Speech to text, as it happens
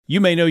You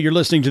may know you're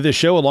listening to this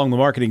show along the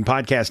Marketing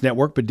Podcast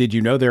Network, but did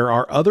you know there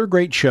are other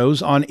great shows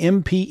on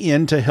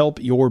MPN to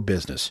help your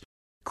business?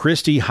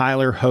 Christy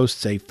Heiler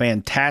hosts a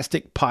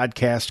fantastic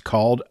podcast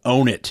called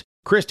Own It.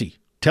 Christy,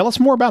 tell us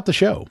more about the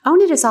show.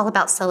 Own It is all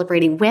about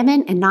celebrating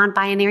women and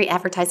non-binary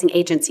advertising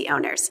agency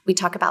owners. We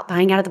talk about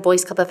buying out of the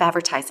Boys Club of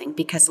Advertising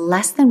because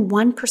less than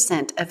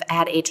 1% of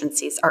ad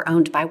agencies are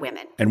owned by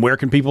women. And where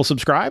can people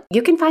subscribe?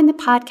 You can find the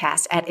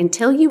podcast at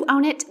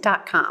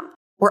untilyouownit.com.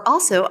 We're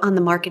also on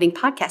the Marketing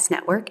Podcast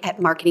Network at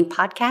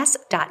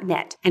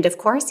marketingpodcast.net. And of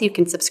course, you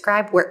can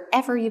subscribe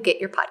wherever you get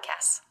your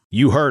podcasts.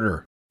 You heard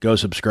her. Go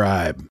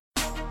subscribe.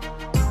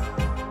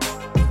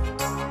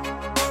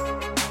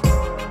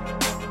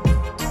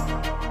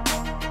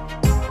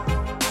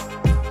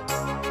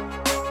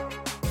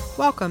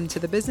 Welcome to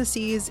the Business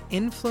Ease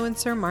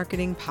Influencer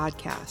Marketing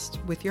Podcast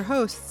with your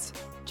hosts,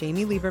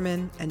 Jamie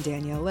Lieberman and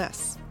Danielle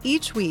Liss.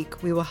 Each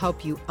week, we will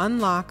help you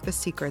unlock the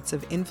secrets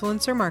of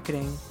influencer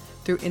marketing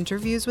through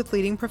interviews with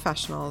leading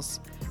professionals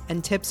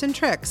and tips and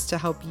tricks to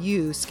help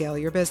you scale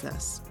your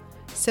business.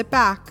 Sit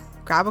back,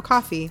 grab a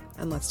coffee,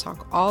 and let's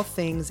talk all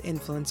things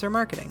influencer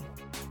marketing.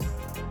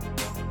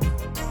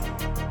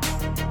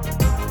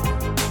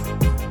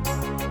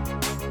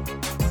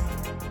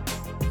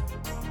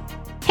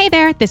 Hey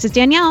there, this is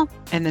Danielle.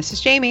 And this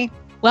is Jamie.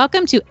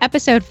 Welcome to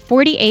episode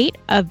 48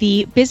 of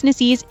the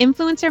Business Ease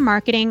Influencer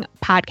Marketing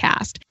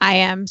Podcast. I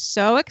am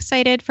so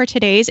excited for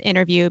today's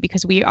interview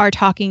because we are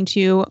talking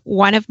to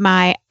one of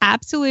my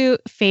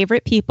absolute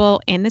favorite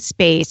people in the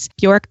space,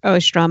 Bjork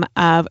Ostrom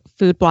of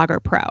Food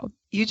Blogger Pro.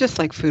 You just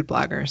like food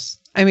bloggers.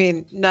 I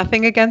mean,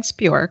 nothing against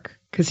Bjork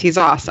because he's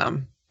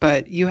awesome,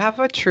 but you have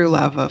a true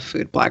love of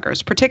food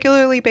bloggers,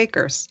 particularly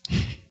bakers.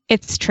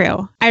 It's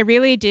true. I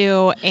really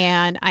do.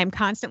 And I'm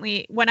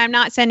constantly, when I'm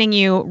not sending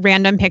you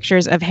random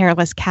pictures of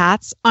hairless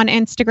cats on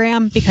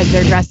Instagram because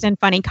they're dressed in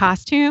funny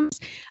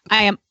costumes,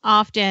 I am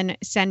often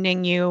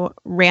sending you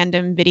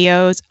random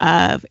videos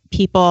of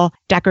people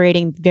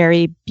decorating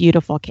very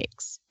beautiful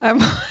cakes. I'm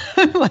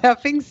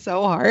laughing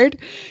so hard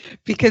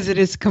because it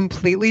is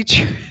completely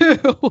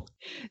true.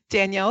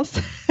 Danielle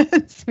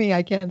sends me,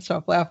 I can't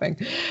stop laughing.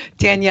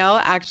 Danielle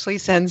actually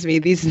sends me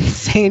these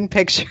insane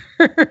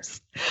pictures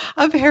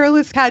of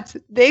hairless cats.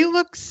 They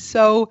look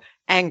so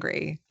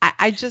angry.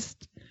 I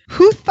just,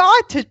 who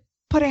thought to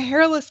put a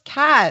hairless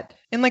cat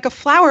in like a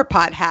flower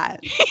pot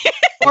hat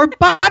or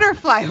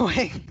butterfly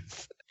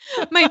wings?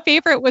 My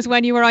favorite was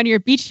when you were on your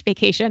beach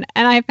vacation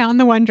and I found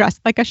the one dressed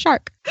like a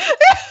shark.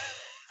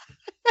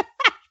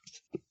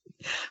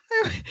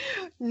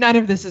 None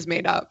of this is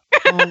made up.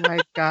 Oh my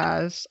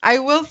gosh. I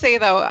will say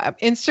though,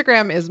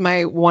 Instagram is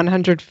my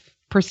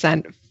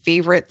 100%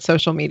 favorite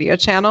social media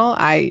channel.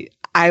 I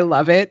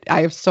love it.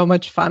 I have so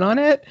much fun on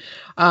it.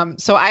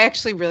 So I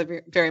actually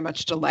really very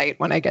much delight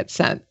when I get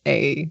sent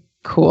a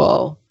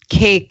cool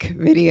cake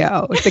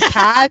video. The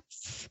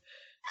cats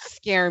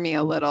scare me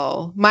a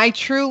little. My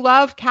true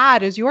love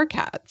cat is your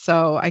cat.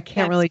 So I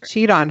can't really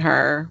cheat on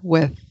her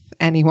with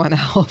anyone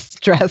else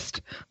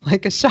dressed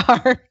like a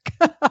shark.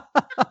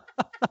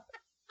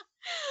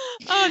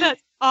 Oh,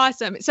 that's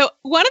awesome. So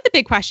one of the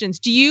big questions,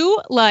 do you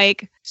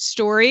like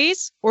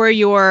stories or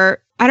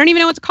I don't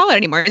even know what to call it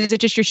anymore. Is it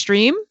just your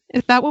stream?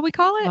 Is that what we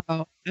call it?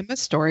 Oh, I'm a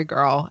story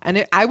girl.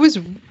 And I was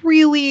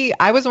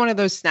one of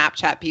those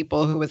Snapchat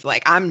people who was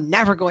like, I'm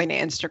never going to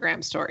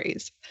Instagram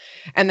stories.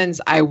 And then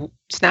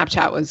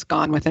Snapchat was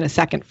gone within a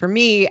second for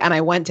me. And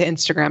I went to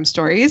Instagram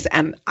stories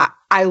and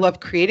I love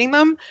creating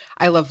them.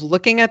 I love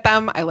looking at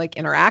them. I like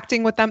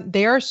interacting with them.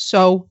 They are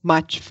so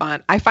much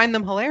fun. I find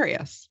them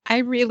hilarious. I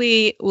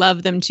really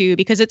love them too,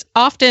 because it's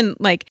often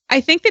like,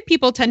 I think that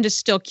people tend to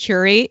still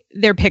curate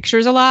their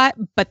pictures a lot,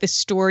 but the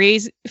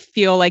stories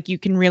feel like you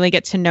can really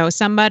get to know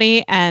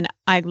somebody. And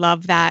I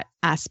love that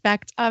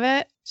aspect of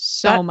it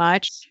so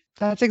much.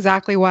 That's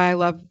exactly why I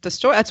love the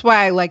story. That's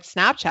why I liked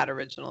Snapchat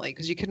originally,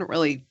 because you couldn't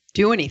really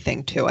do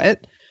anything to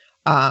it.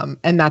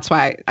 And that's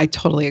why I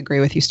totally agree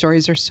with you.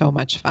 Stories are so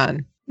much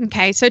fun.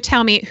 Okay. So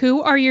tell me,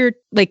 who are your,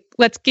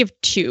 let's give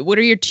two. What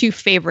are your two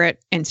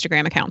favorite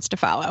Instagram accounts to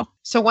follow?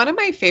 So one of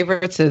my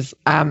favorites is,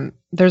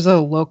 there's a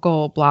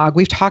local blog.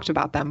 We've talked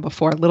about them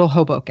before, Little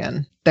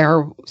Hoboken.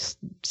 They're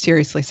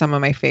seriously some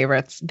of my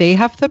favorites. They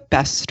have the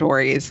best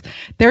stories.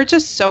 They're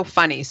just so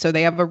funny. So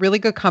they have a really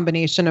good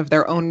combination of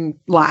their own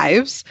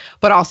lives,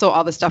 but also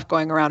all the stuff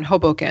going around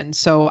Hoboken.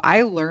 So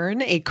I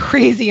learn a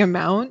crazy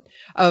amount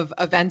of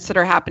events that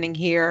are happening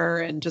here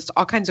and just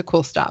all kinds of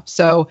cool stuff.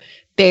 So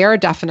they are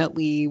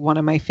definitely one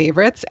of my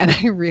favorites. And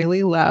I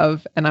really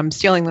love, and I'm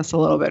stealing this a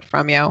little bit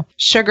from you,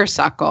 Sugar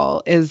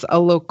Suckle is a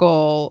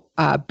local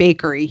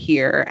bakery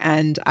here.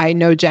 And I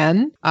know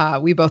Jen.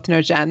 We both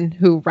know Jen,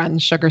 who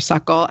runs Sugar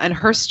Suckle, and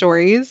her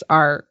stories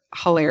are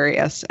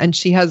hilarious. And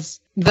she has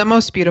the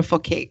most beautiful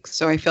cakes.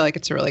 So I feel like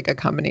it's a really good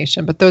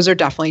combination. But those are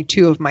definitely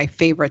two of my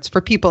favorites for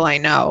people I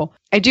know.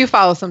 I do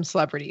follow some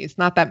celebrities,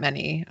 not that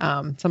many.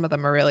 Some of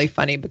them are really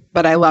funny,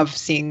 but I love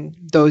seeing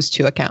those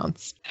two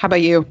accounts. How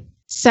about you?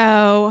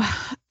 So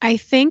I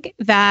think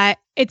that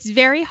it's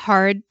very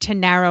hard to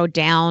narrow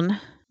down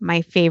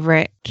my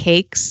favorite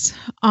cakes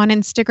on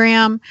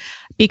Instagram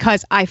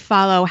because I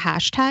follow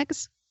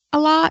hashtags a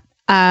lot.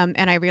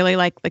 And I really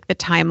like the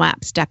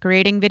time-lapse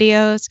decorating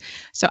videos.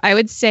 So I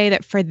would say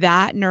that for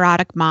that,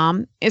 Neurotic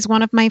Mom is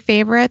one of my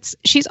favorites.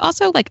 She's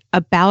also like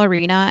a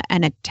ballerina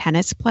and a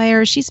tennis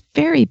player. She's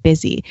very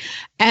busy.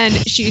 And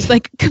she's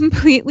like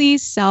completely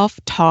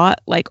self-taught,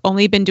 like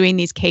only been doing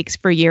these cakes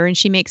for a year. And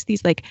she makes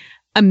these like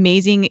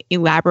amazing,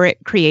 elaborate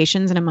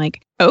creations. And I'm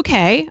like,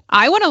 okay,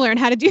 I want to learn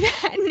how to do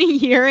that in a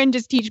year and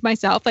just teach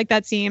myself. Like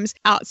that seems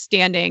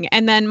outstanding.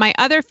 And then my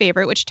other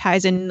favorite, which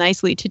ties in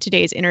nicely to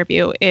today's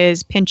interview,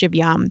 is Pinch of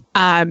Yum.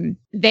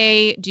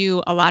 They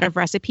do a lot of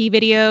recipe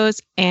videos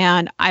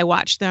and I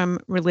watch them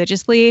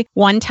religiously.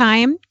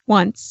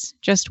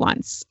 Just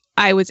once,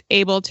 I was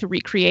able to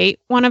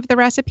recreate one of the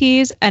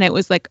recipes and it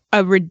was like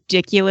a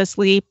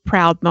ridiculously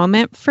proud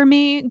moment for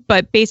me.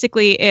 But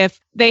basically,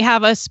 if they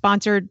have a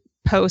sponsored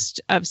post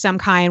of some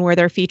kind where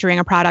they're featuring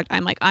a product,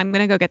 I'm like, I'm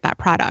going to go get that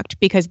product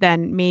because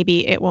then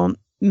maybe it will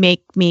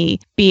make me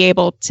be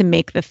able to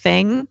make the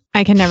thing.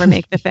 I can never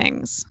make the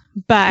things,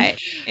 but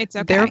it's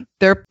okay.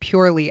 They're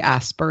purely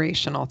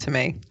aspirational to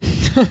me.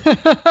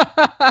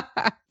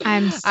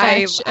 I'm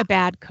such a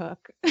bad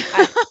cook.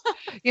 I'm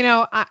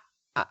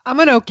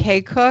an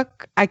okay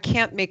cook. I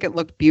can't make it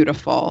look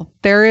beautiful.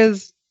 There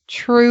is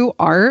true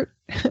art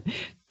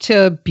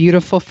to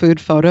beautiful food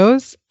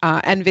photos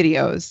and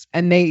videos,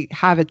 and they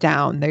have it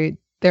down.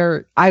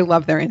 I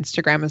love their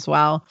Instagram as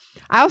well.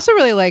 I also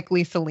really like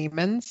Lisa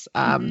Lehman's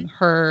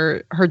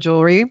her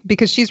jewelry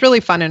because she's really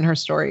fun in her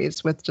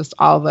stories with just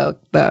all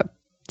the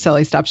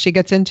silly stuff she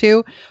gets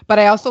into. But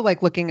I also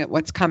like looking at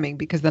what's coming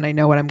because then I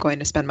know what I'm going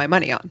to spend my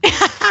money on.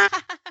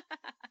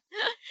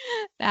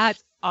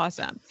 That's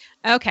awesome.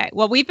 Okay.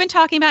 Well, we've been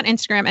talking about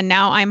Instagram and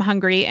now I'm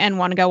hungry and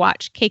want to go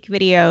watch cake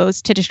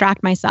videos to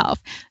distract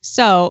myself.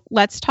 So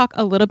let's talk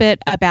a little bit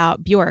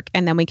about Bjork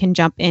and then we can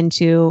jump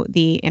into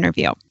the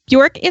interview.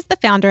 Bjork is the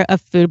founder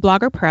of Food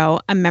Blogger Pro,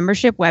 a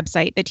membership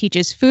website that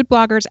teaches food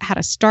bloggers how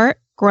to start,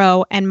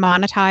 grow, and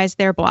monetize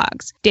their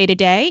blogs. Day to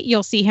day,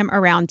 you'll see him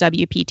around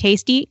WP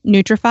Tasty,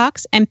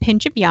 NutriFox, and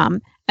Pinch of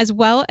Yum, as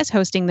well as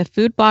hosting the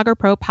Food Blogger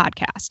Pro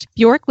podcast.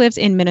 Bjork lives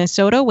in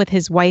Minnesota with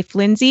his wife,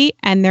 Lindsay,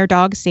 and their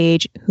dog,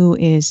 Sage, who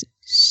is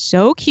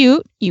so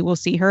cute. You will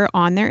see her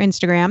on their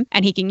Instagram,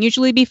 and he can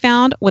usually be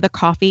found with a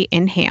coffee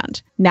in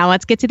hand. Now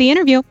let's get to the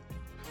interview.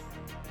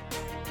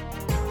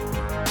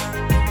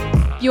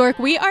 Bjork,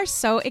 we are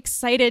so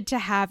excited to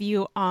have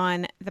you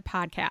on the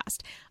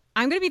podcast.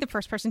 I'm going to be the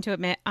first person to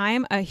admit I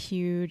am a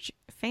huge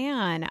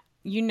fan.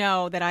 You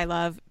know that I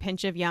love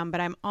Pinch of Yum,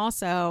 but I'm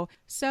also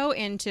so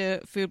into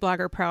Food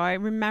Blogger Pro. I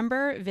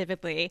remember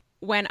vividly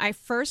when I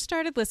first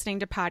started listening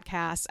to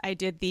podcasts, I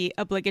did the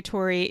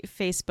obligatory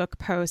Facebook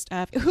post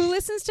of who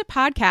listens to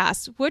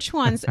podcasts? Which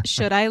ones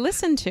should I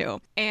listen to?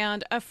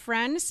 And a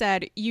friend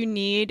said, you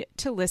need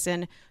to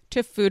listen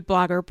to Food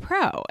Blogger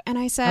Pro. And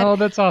I said, oh,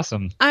 that's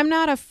awesome. I'm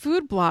not a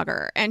food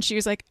blogger. And she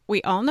was like,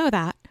 we all know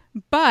that,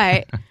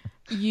 but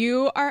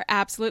you are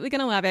absolutely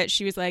going to love it.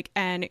 She was like,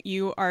 and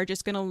you are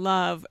just going to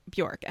love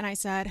Bjork. And I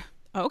said,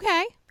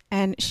 okay.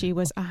 And she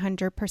was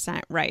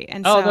 100% right.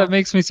 And so, that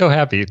makes me so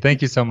happy.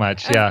 Thank you so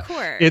much. Of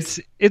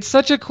course. It's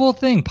such a cool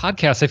thing.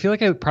 Podcasts. I feel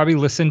like I probably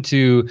listen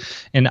to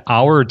an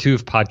hour or two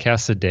of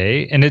podcasts a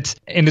day. And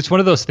it's one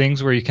of those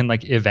things where you can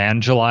like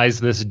evangelize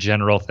this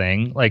general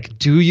thing. Like,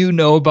 do you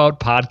know about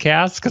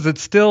podcasts? Because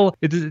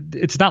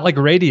it's not like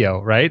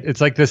radio, right?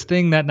 It's like this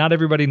thing that not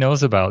everybody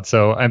knows about.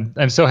 So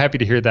I'm so happy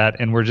to hear that.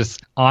 And we're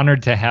just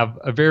honored to have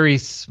a very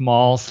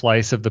small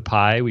slice of the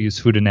pie. We use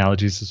food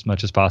analogies as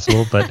much as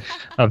possible, but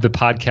of the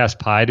podcast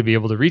pie to be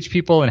able to reach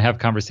people and have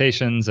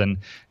conversations. And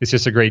it's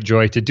just a great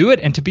joy to do it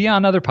and to be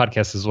on other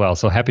podcasts as well.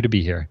 So happy to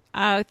be here.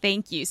 Oh,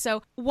 thank you.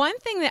 So one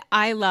thing that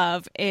I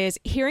love is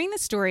hearing the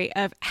story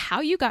of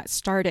how you got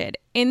started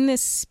in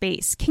this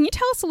space. Can you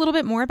tell us a little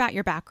bit more about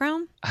your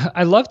background?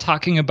 I love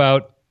talking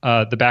about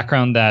the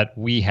background that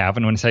we have.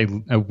 And when I say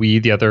we,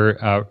 the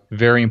other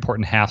very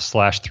important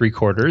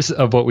half/3/4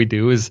 of what we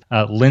do is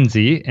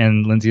Lindsay,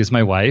 and Lindsay is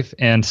my wife.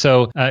 And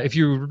so if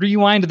you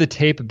rewind the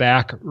tape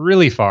back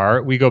really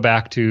far, we go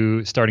back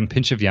to starting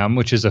Pinch of Yum,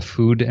 which is a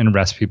food and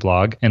recipe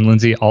blog. And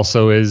Lindsay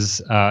also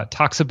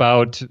talks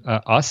about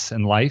us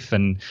and life.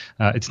 And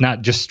it's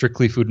not just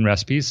strictly food and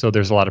recipes. So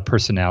there's a lot of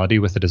personality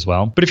with it as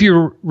well. But if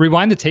you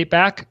rewind the tape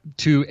back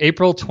to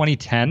April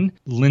 2010,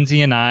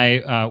 Lindsay and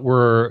I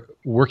were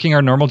working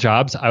our normal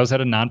jobs. I was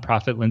at a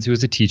nonprofit. Lindsay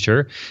was a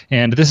teacher.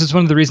 And this is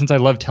one of the reasons I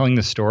love telling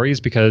the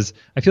stories because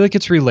I feel like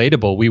it's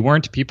relatable. We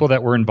weren't people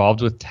that were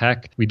involved with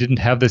tech. We didn't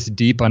have this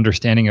deep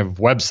understanding of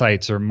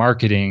websites or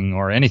marketing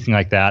or anything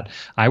like that.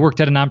 I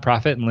worked at a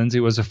nonprofit and Lindsay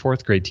was a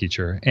fourth grade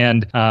teacher.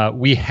 And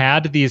we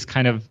had these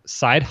kind of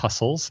side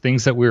hustles,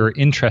 things that we were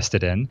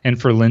interested in. And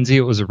for Lindsay,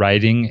 it was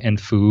writing and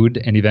food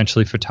and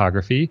eventually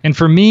photography. And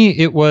for me,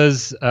 it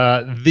was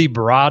the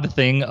broad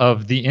thing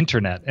of the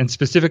internet and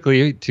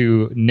specifically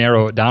to narrow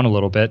narrow it down a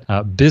little bit,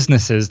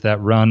 businesses that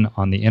run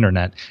on the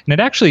internet. And it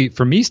actually,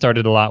 for me,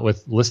 started a lot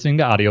with listening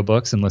to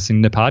audiobooks and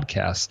listening to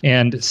podcasts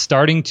and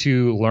starting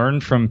to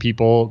learn from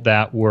people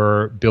that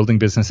were building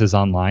businesses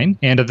online.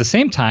 And at the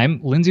same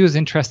time, Lindsay was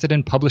interested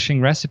in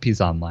publishing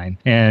recipes online.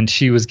 And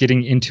she was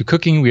getting into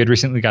cooking. We had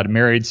recently got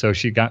married, so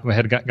she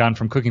had gone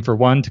from cooking for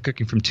one to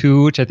cooking from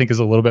two, which I think is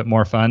a little bit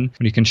more fun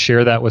when you can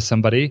share that with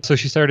somebody. So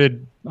she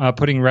started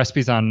putting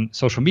recipes on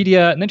social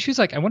media. And then she was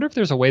like, I wonder if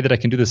there's a way that I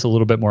can do this a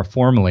little bit more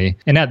formally.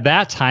 And at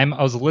that time,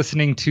 I was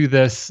listening to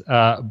this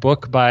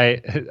book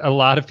by a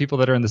lot of people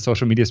that are in the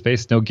social media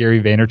space, know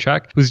Gary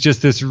Vaynerchuk, who's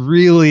just this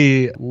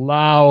really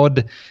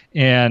loud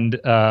and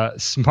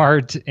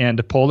smart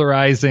and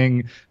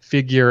polarizing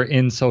figure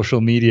in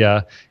social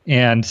media.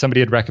 And somebody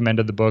had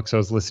recommended the book, so I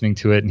was listening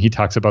to it. And he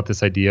talks about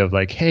this idea of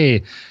like,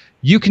 hey,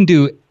 you can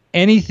do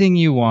anything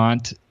you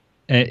want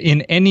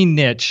in any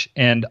niche,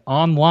 and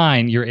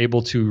online you're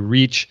able to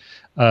reach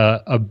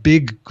a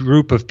big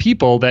group of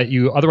people that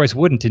you otherwise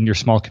wouldn't in your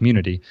small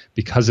community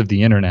because of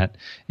the internet.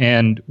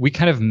 And we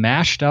kind of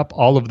mashed up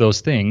all of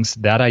those things,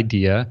 that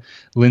idea,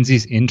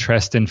 Lindsay's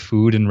interest in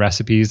food and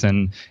recipes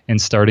and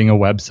starting a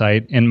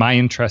website, and my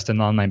interest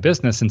in online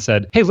business, and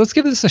said, hey, let's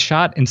give this a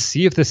shot and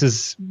see if this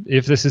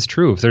is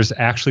true, if there's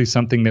actually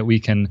something that we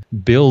can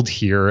build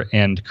here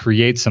and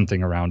create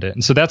something around it.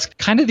 And so that's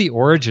kind of the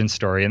origin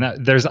story. And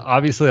there's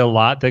obviously a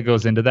lot that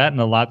goes into that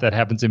and a lot that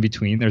happens in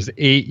between. There's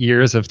 8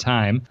 years of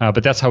time,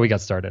 but that's how we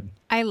got started.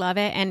 I love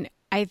it. And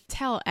I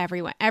tell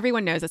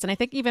everyone knows this. And I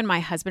think even my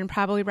husband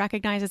probably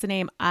recognizes the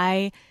name.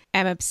 I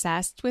am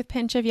obsessed with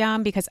Pinch of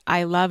Yum because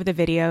I love the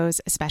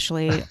videos,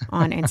 especially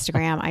on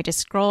Instagram. I just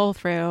scroll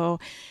through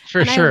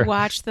I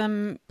watch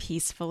them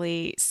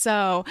peacefully.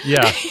 So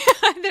yeah,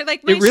 they're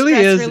like my it really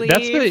stress is. relief.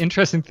 That's the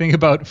interesting thing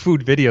about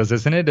food videos,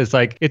 isn't it? It's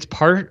like it's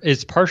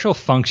partial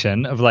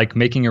function of like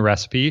making a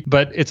recipe,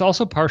 but it's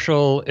also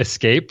partial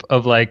escape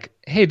of like,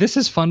 hey, this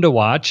is fun to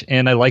watch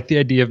and I like the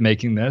idea of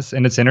making this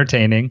and it's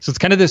entertaining. So it's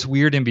kind of this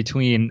weird in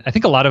between. I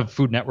think a lot of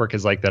Food Network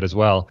is like that as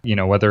well. You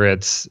know, whether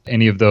it's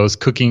any of those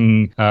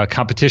cooking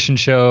competition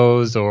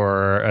shows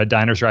or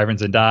Diners,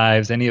 Drive-Ins, and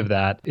Dives, any of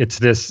that. It's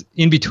this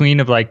in between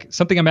of like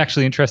something I'm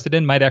actually interested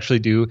in, might actually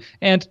do,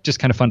 and just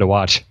kind of fun to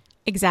watch.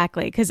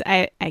 Exactly, because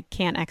I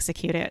can't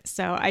execute it.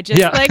 So I just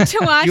like to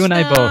watch you and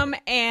them, I both.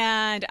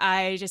 And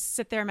I just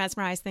sit there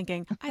mesmerized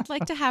thinking, I'd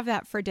like to have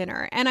that for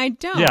dinner. And I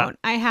don't. Yeah.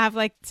 I have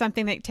like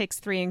something that takes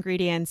 3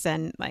 ingredients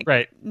and like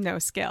no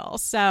skill.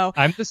 So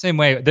I'm the same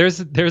way. There's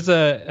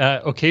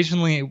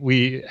occasionally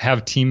we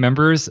have team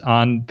members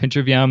on Pinch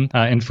of Yum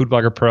and Food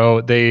Blogger Pro.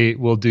 They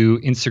will do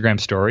Instagram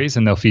stories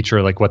and they'll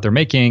feature like what they're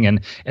making.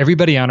 And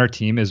everybody on our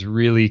team is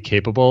really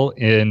capable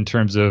in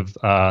terms of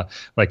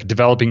like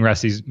developing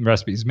recipes,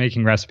 making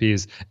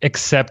recipes,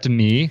 except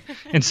me.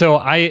 And so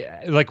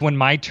I like when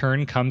my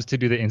turn comes to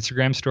do the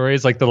Instagram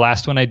stories, like the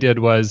last one I did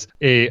was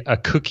a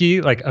cookie,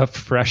 like a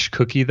fresh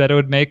cookie that I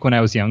would make when I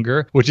was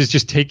younger, which is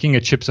just taking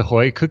a Chips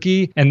Ahoy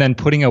cookie and then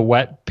putting a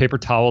wet paper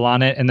towel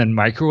on it and then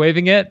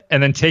microwaving it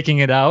and then taking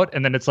it out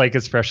and then it's like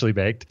it's freshly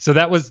baked. So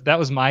that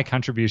was my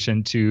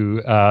contribution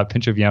to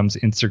Pinch of Yum's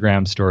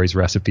Instagram stories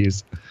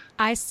recipes.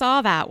 I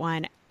saw that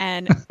one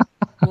and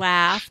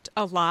laughed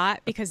a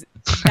lot because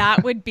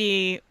that would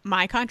be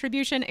my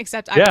contribution,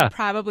 except I would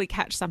probably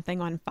catch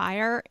something on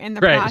fire in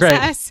the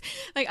process.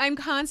 Like I'm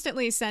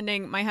constantly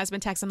sending my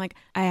husband texts. I'm like,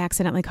 I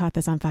accidentally caught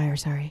this on fire.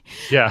 Sorry.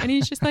 Yeah. And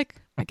he's just like,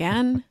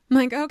 again? I'm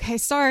like, okay,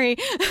 sorry.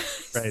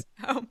 Right.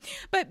 So,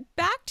 but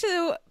back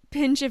to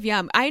Pinch of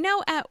Yum. I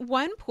know at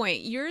one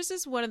point, yours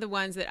is one of the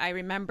ones that I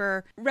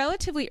remember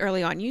relatively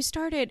early on. You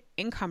started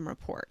income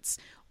reports.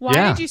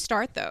 Why did you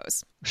start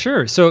those?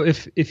 Sure. So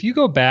if you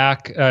go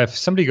back,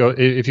 if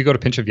you go to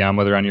Pinch of Yum,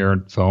 whether on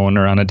your phone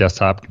or on a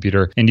desktop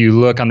computer, and you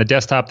look on the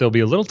desktop, there'll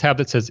be a little tab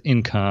that says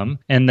income.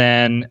 And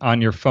then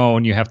on your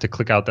phone, you have to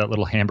click out that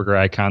little hamburger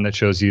icon that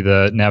shows you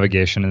the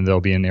navigation, and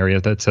there'll be an area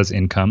that says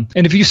income.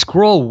 And if you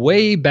scroll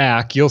way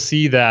back, you'll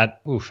see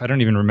that, I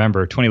don't even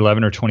remember,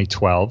 2011 or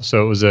 2012.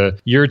 So it was a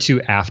year or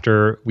two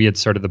after we had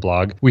started the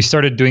blog. We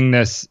started doing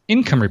this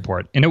income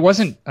report. And it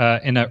wasn't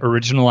an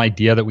original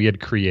idea that we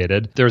had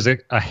created. There's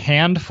a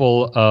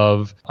handful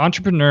of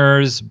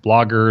entrepreneurs,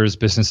 bloggers,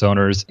 business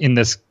owners in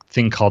this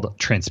thing called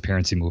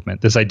transparency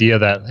movement. This idea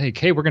that,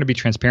 hey, we're going to be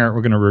transparent.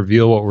 We're going to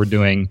reveal what we're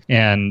doing,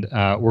 and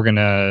we're going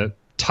to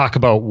talk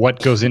about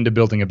what goes into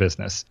building a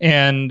business.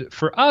 And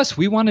for us,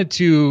 we wanted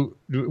to,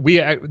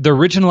 the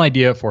original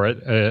idea for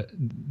it,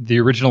 the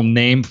original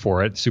name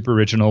for it, super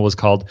original, was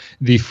called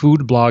the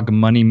Food Blog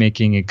Money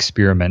Making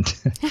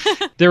Experiment.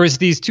 There was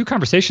these two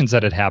conversations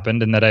that had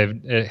happened and that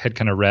I had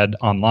kind of read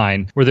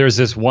online, where there's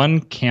this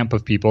one camp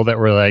of people that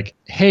were like,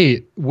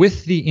 hey,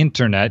 with the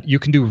internet, you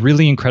can do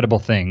really incredible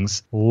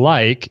things.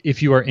 Like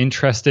if you are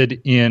interested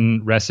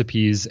in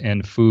recipes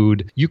and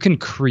food, you can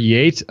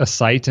create a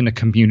site and a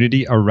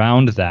community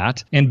around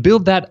that and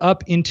build that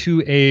up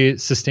into a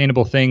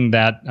sustainable thing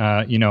that,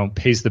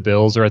 pays the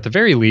bills, or at the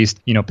very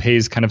least,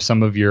 pays kind of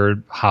some of your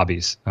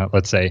hobbies,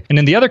 let's say. And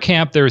in the other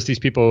camp, there was these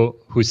people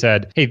who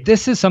said, hey,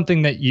 this is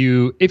something that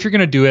if you're going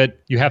to do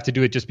it, you have to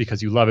do it just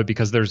because you love it,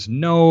 because there's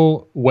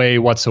no way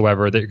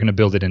whatsoever that you're going to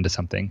build it into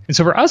something. And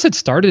so for us, it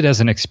started as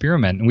an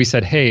experiment, and we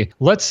said, hey,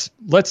 let's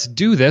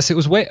do this. It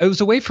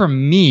was a way for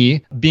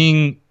me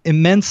being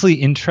immensely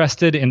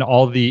interested in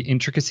all the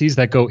intricacies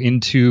that go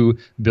into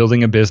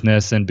building a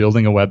business and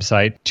building a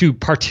website to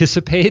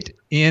participate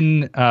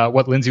in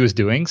what Lindsay was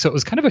doing. So it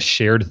was kind of a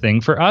shared thing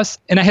for us.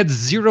 And I had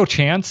zero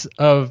chance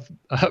of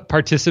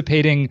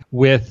participating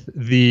with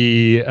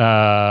the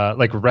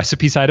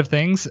recipe side of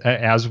things,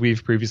 as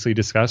we've previously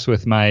discussed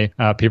with my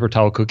paper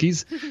towel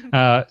cookies.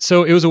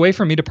 So it was a way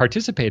for me to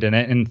participate in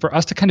it and for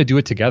us to kind of do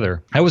it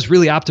together. I was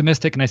really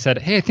optimistic, and I said,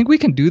 hey, I think we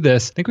can do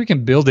this. I think we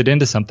can build it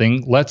into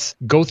something. Let's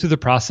go through the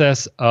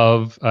process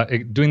of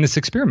doing this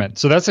experiment.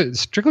 So that's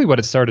strictly what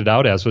it started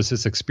out as, was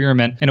this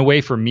experiment and a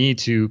way for me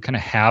to kind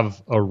of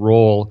have a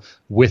role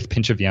with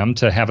Pinch of Yum,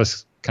 to have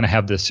us kind of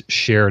have this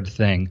shared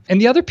thing. And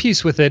the other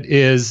piece with it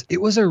is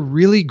it was a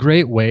really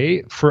great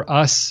way for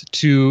us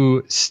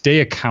to stay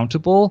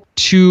accountable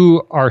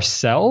to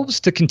ourselves,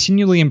 to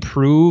continually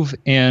improve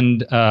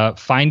and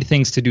find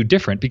things to do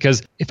different.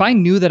 Because if I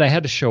knew that I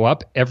had to show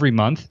up every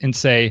month and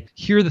say,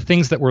 here are the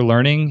things that we're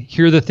learning,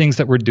 here are the things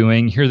that we're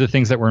doing, here are the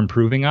things that we're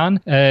improving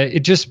on, it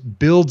just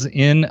builds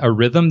in a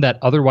rhythm that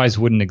otherwise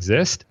wouldn't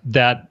exist,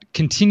 that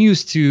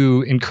continues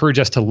to encourage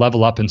us to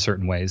level up in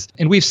certain ways.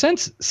 And we've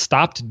since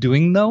stopped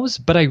doing those,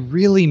 but I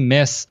really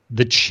miss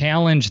the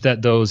challenge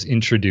that those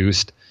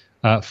introduced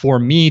for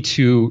me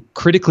to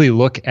critically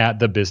look at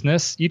the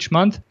business each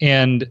month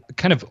and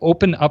kind of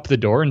open up the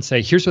door and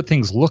say, here's what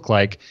things look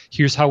like.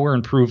 Here's how we're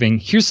improving.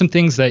 Here's some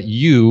things that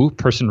you,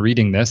 person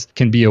reading this,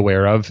 can be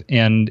aware of,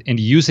 and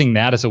using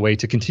that as a way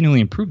to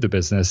continually improve the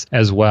business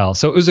as well.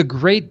 So it was a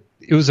great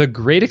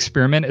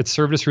experiment. It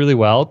served us really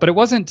well, but it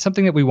wasn't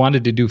something that we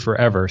wanted to do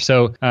forever.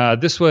 So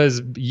this was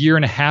a year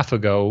and a half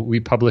ago, we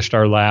published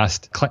our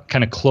last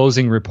kind of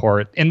closing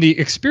report. And the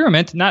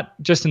experiment, not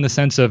just in the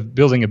sense of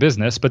building a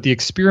business, but the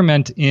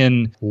experiment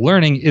in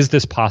learning, is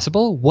this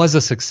possible, was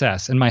a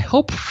success. And my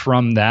hope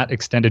from that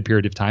extended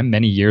period of time,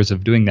 many years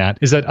of doing that,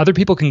 is that other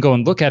people can go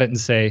and look at it and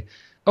say,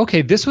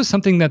 okay, this was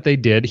something that they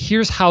did.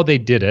 Here's how they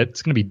did it.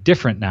 It's going to be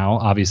different now.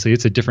 Obviously,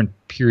 it's a different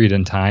period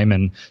in time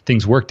and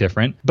things work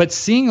different. But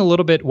seeing a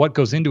little bit what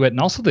goes into it, and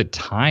also the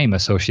time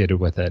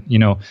associated with it.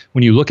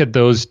 When you look at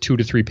those 2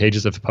 to 3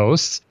 pages of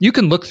posts, you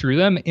can look through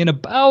them in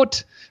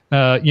about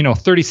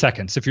 30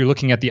 seconds if you're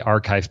looking at the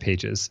archive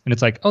pages. And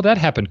it's like, oh, that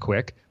happened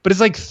quick. But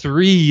it's like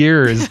 3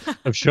 years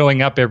of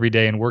showing up every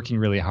day and working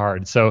really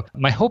hard. So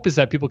my hope is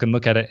that people can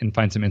look at it and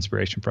find some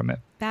inspiration from it.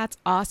 That's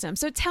awesome.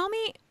 So tell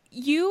me,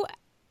 you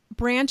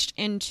branched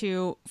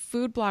into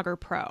Food Blogger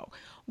Pro.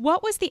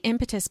 What was the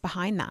impetus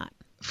behind that?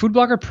 Food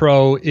Blogger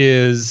Pro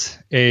is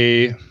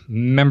a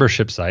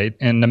membership site,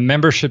 and a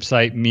membership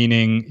site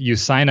meaning you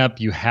sign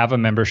up, you have a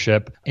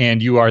membership,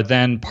 and you are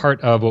then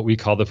part of what we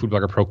call the Food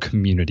Blogger Pro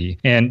community.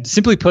 And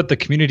simply put, the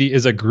community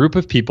is a group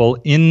of people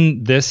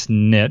in this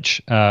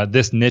niche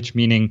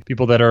meaning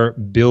people that are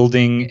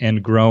building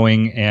and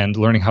growing and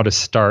learning how to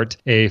start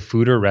a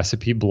food or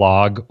recipe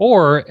blog,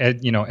 or,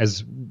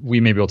 as we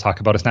maybe will talk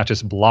about, it's not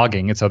just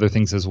blogging, it's other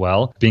things as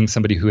well, being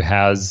somebody who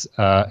has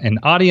an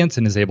audience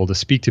and is able to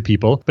speak to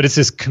people. But it's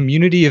this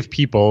community of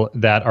people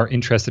that are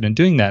interested in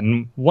doing that.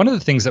 And one of the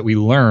things that we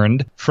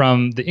learned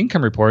from the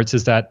income reports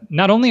is that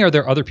not only are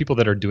there other people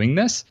that are doing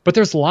this, but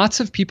there's lots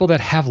of people that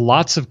have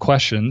lots of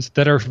questions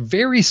that are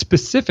very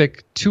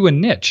specific to a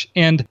niche.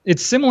 And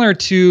it's similar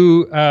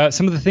to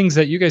some of the things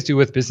that you guys do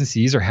with Business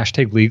Ease or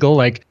 #legal.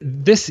 Like,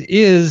 this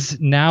is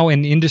now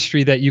an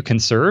industry that you can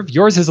serve.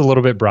 Yours is a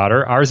little bit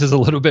broader. Ours is a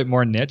little bit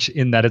more niche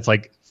in that it's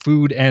like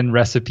food and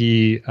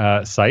recipe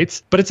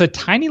sites, but it's a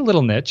tiny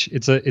little niche.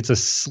 It's a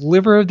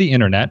sliver of the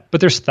internet, but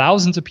there's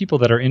thousands of people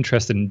that are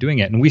interested in doing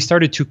it. And we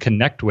started to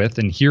connect with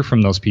and hear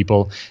from those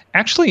people,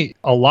 actually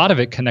a lot of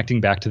it connecting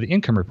back to the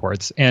income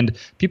reports. And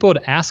people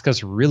would ask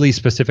us really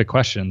specific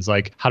questions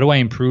like, how do I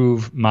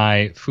improve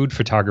my food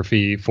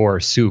photography for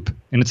soup?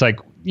 And it's like,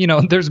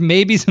 there's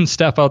maybe some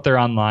stuff out there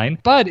online,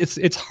 but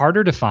it's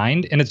harder to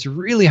find, and it's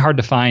really hard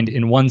to find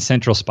in one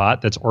central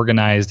spot that's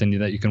organized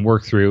and that you can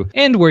work through,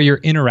 and where you're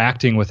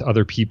interacting with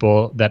other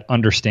people that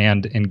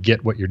understand and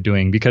get what you're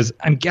doing. Because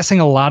I'm guessing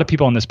a lot of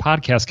people on this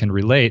podcast can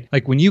relate.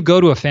 Like, when you go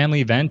to a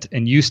family event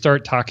and you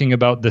start talking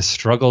about the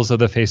struggles of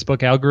the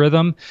Facebook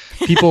algorithm,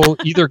 people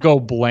either go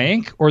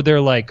blank or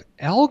they're like,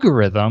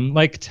 algorithm?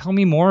 Like, tell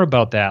me more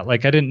about that.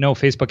 Like, I didn't know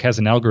Facebook has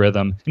an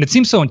algorithm. And it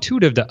seems so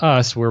intuitive to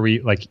us, where we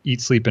like eat,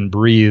 sleep, and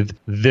breathe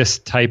this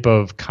type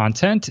of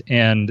content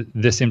and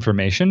this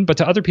information. But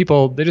to other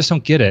people, they just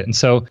don't get it. And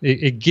so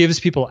it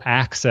gives people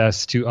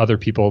access to other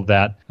people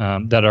that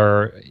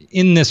are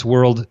in this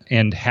world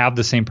and have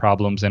the same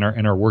problems and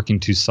are working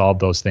to solve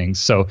those things.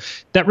 So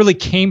that really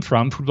came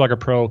from Food Blogger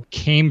Pro,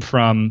 came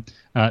from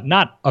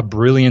not a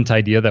brilliant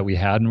idea that we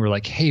had, and we're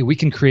like, hey, we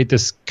can create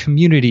this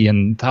community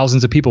and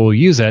thousands of people will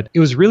use it. It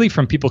was really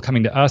from people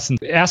coming to us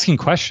and asking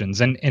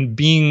questions and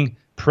being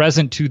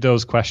present to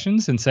those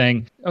questions and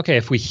saying, okay,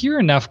 if we hear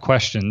enough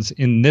questions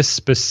in this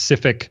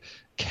specific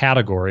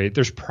category,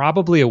 there's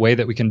probably a way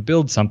that we can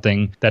build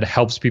something that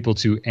helps people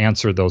to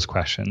answer those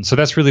questions. So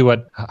that's really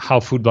how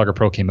Food Blogger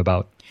Pro came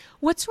about.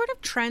 What sort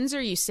of trends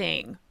are you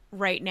seeing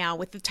right now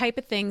with the type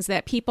of things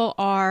that people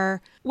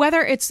are,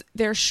 whether it's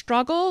their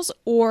struggles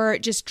or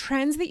just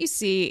trends that you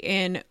see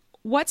in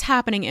what's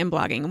happening in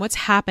blogging and what's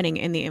happening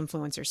in the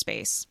influencer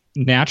space?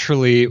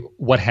 Naturally,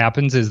 what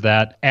happens is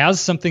that as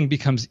something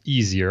becomes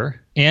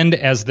easier and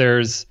as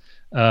there's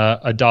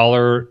a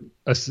dollar,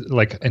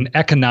 like an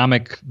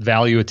economic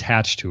value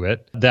attached to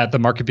it, that the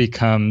market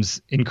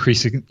becomes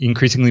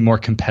increasingly more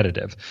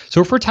competitive.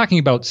 So if we're talking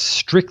about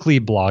strictly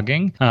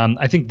blogging,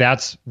 I think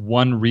that's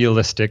one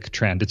realistic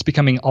trend. It's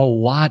becoming a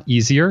lot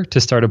easier to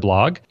start a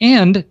blog,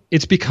 and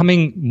it's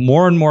becoming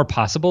more and more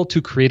possible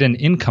to create an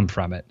income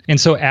from it. And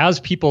so as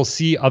people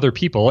see other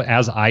people,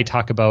 as I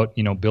talk about,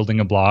 building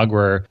a blog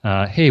where,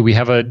 hey, we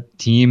have a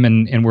team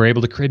and we're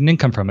able to create an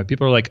income from it,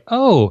 people are like,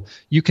 oh,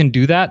 you can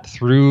do that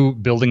through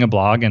building a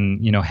blog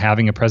and,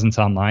 having a presence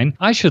online.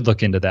 I should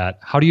look into that.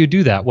 How do you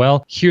do that?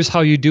 Well, here's how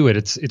you do it.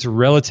 It's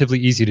relatively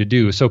easy to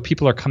do. So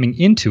people are coming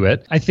into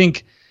it. I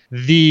think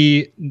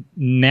the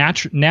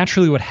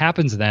naturally what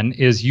happens then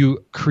is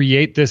you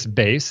create this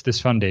base,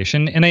 this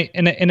foundation. And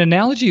an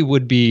analogy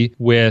would be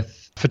with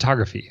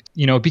photography.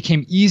 It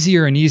became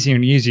easier and easier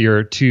and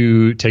easier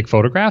to take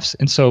photographs.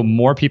 And so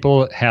more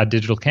people had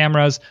digital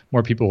cameras,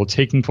 more people were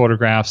taking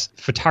photographs.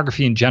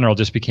 Photography in general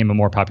just became a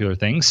more popular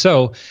thing.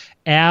 So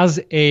as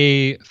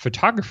a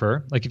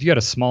photographer, like if you had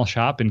a small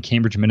shop in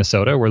Cambridge,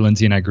 Minnesota, where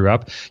Lindsay and I grew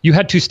up, you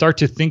had to start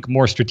to think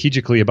more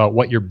strategically about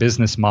what your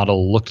business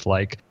model looked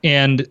like.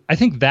 And I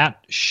think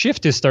that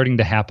shift is starting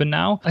to happen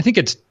now. I think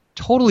it's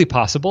totally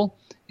possible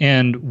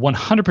and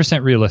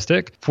 100%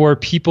 realistic for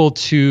people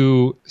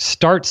to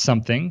start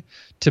something,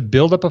 to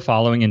build up a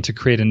following and to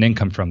create an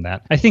income from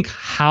that. I think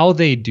how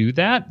they do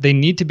that, they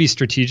need to be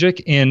strategic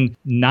in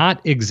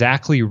not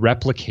exactly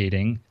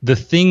replicating the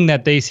thing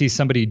that they see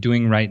somebody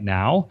doing right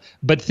now,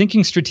 but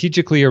thinking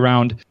strategically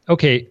around,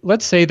 okay,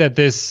 let's say that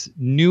this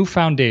new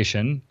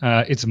foundation,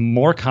 it's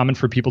more common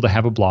for people to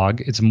have a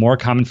blog. It's more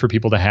common for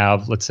people to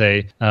have, let's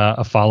say,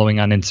 a following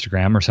on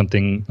Instagram or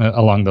something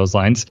along those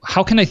lines.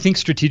 How can I think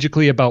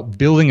strategically about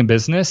building a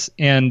business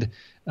and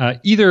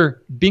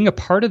either being a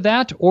part of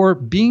that or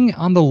being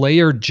on the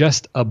layer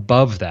just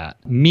above that?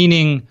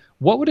 Meaning,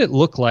 what would it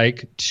look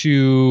like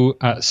to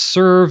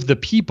serve the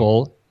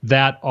people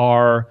that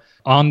are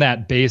on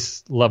that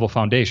base level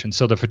foundation?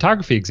 So the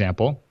photography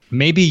example,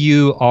 maybe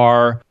you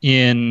are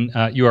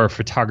a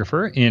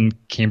photographer in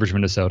Cambridge,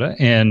 Minnesota,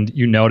 and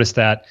you notice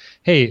that,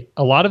 hey,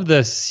 a lot of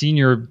the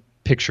senior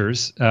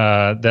pictures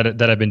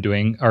that I've been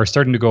doing are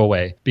starting to go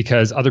away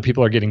because other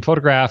people are getting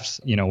photographs,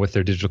 with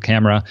their digital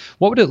camera.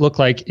 What would it look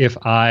like if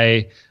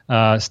I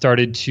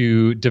started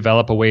to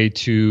develop a way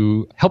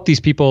to help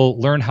these people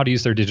learn how to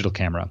use their digital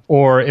camera?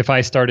 Or if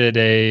I started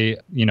a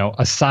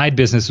side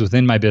business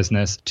within my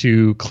business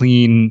to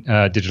clean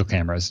digital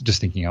cameras,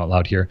 just thinking out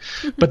loud here.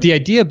 But the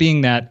idea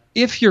being that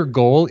if your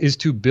goal is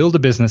to build a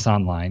business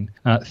online,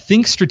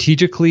 think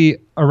strategically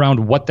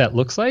around what that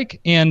looks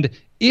like. And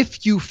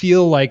if you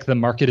feel like the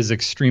market is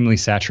extremely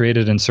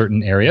saturated in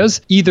certain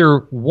areas, either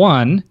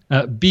one,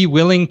 be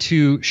willing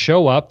to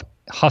show up,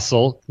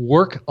 hustle,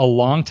 work a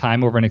long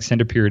time over an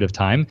extended period of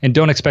time, and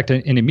don't expect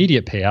an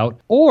immediate payout.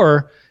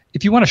 Or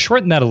if you want to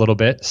shorten that a little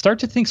bit, start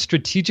to think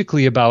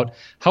strategically about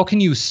how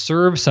can you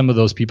serve some of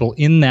those people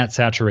in that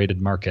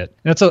saturated market.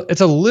 And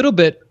it's a little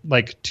bit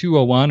like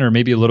 201 or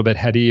maybe a little bit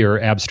heady or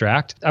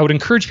abstract. I would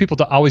encourage people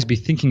to always be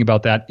thinking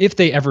about that if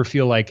they ever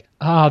feel like,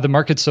 the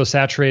market's so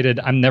saturated,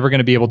 I'm never going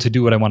to be able to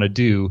do what I want to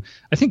do.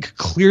 I think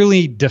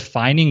clearly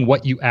defining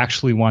what you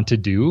actually want to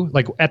do,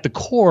 like at the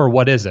core,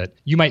 what is it?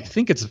 You might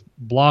think it's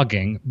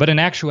blogging, but in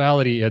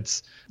actuality,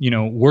 it's,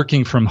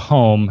 working from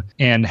home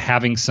and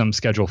having some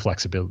schedule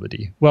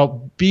flexibility.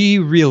 Well, be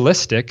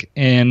realistic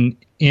in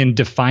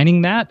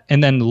defining that,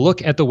 and then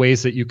look at the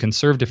ways that you can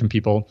serve different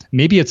people.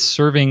 Maybe it's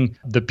serving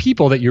the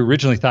people that you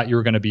originally thought you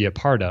were going to be a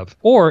part of.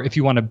 Or if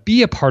you want to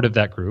be a part of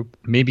that group,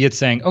 maybe it's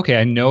saying, okay,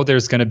 I know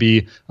there's going to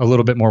be a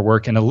little bit more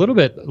work and a little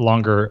bit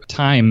longer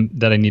time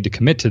that I need to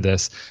commit to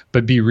this,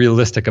 but be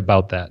realistic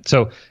about that.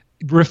 So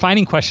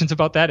refining questions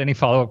about that. Any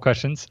follow-up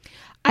questions?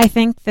 I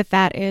think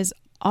that is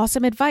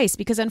awesome advice,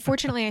 because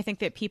unfortunately, I think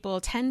that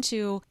people tend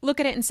to look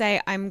at it and say,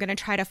 I'm going to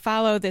try to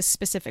follow this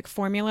specific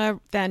formula,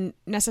 than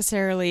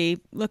necessarily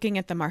looking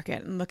at the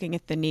market and looking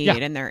at the need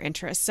and their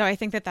interests. So I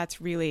think that that's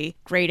really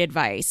great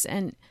advice.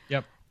 And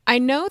I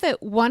know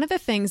that one of the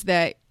things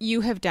that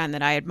you have done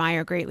that I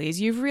admire greatly is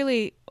you've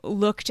really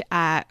looked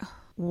at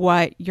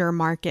what your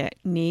market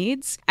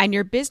needs. And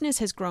your business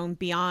has grown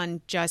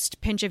beyond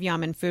just Pinch of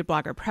Yum and Food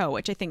Blogger Pro,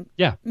 which I think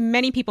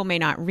many people may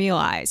not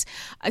realize.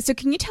 So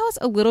can you tell us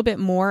a little bit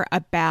more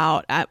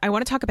about, I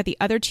want to talk about the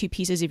other two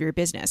pieces of your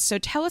business. So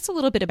tell us a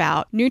little bit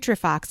about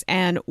NutriFox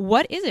and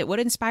what is it?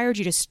 What inspired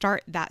you to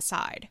start that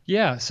side?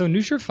 Yeah, so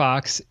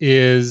NutriFox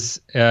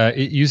is,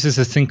 it uses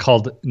this thing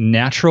called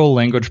natural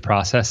language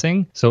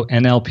processing, so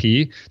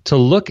NLP, to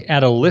look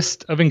at a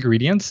list of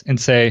ingredients and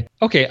say,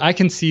 okay, I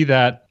can see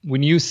that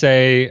when you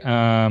say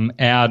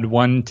add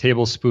 1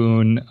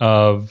 tablespoon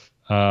of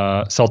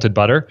salted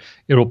butter,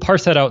 it will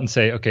parse that out and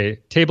say, okay,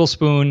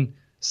 tablespoon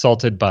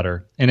salted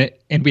butter. And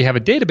we have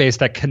a database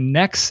that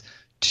connects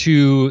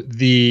to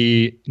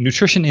the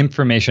nutrition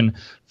information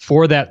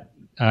for that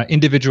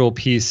individual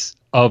piece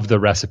of the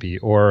recipe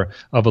or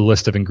of a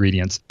list of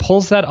ingredients,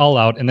 pulls that all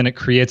out, and then it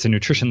creates a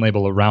nutrition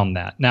label around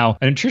that. Now,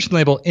 a nutrition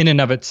label in and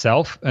of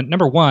itself,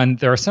 number one,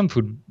 there are some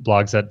food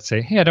blogs that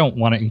say, hey, I don't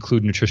want to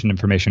include nutrition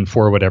information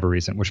for whatever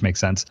reason, which makes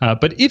sense.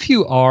 But if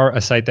you are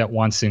a site that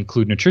wants to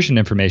include nutrition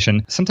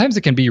information, sometimes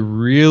it can be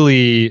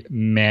really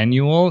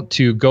manual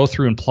to go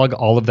through and plug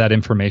all of that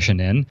information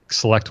in,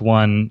 select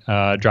one,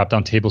 drop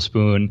down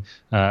tablespoon,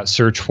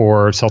 search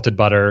for salted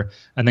butter,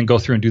 and then go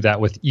through and do that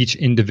with each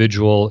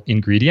individual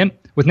ingredient.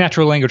 With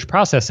natural language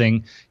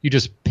processing, you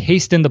just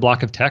paste in the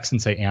block of text and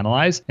say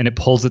analyze, and it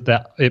pulls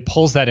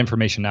that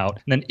information out.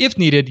 And then if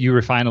needed, you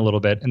refine a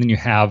little bit, and then you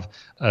have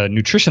a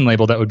nutrition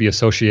label that would be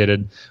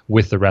associated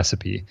with the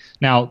recipe.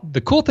 Now, the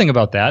cool thing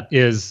about that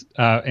is,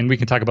 and we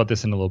can talk about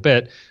this in a little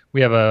bit,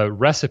 we have a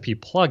recipe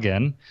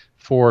plugin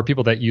for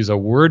people that use a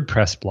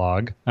WordPress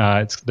blog.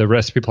 The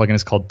recipe plugin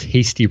is called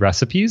Tasty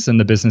Recipes, and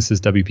the business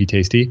is WP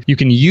Tasty. You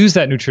can use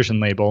that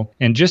nutrition label,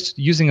 and just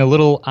using a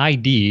little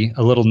ID,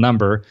 a little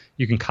number,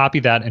 you can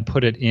copy that and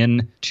put it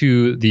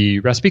into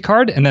the recipe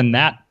card, and then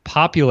that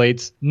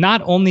populates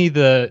not only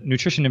the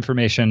nutrition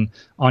information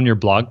on your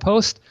blog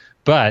post,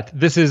 but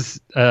this is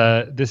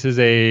a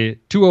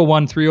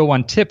 201,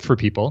 301 tip for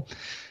people.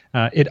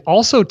 It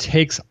also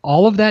takes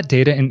all of that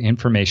data and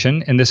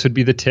information, and this would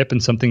be the tip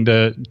and something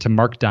to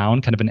mark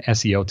down, kind of an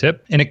SEO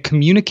tip, and it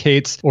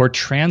communicates or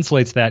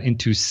translates that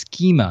into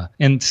schema.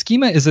 And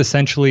schema is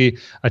essentially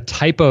a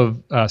type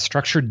of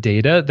structured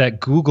data that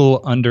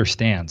Google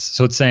understands.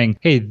 So it's saying,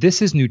 hey,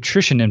 this is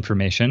nutrition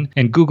information,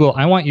 and Google,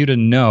 I want you to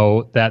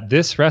know that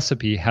this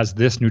recipe has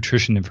this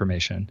nutrition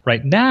information.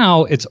 Right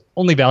now, it's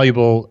only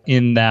valuable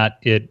in that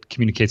it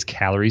communicates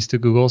calories to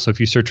Google. So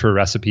if you search for a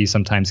recipe,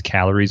 sometimes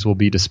calories will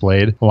be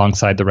displayed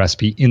alongside the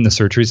recipe in the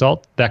search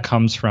result. That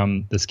comes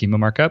from the schema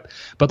markup.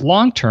 But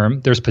long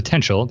term, there's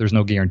potential, there's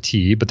no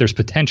guarantee, but there's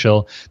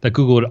potential that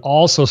Google would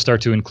also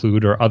start to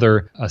include, or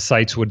other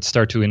sites would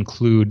start to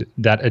include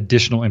that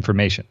additional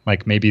information.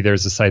 Like maybe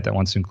there's a site that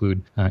wants to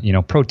include,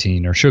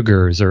 protein or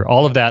sugars, or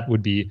all of that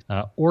would be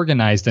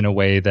organized in a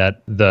way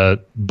that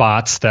the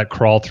bots that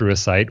crawl through a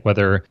site,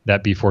 whether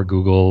that be for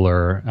Google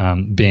or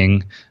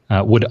Bing,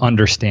 would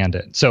understand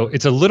it. So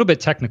it's a little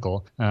bit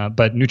technical,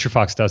 but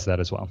NutriFox does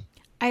that as well.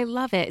 I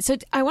love it. So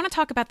I want to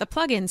talk about the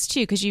plugins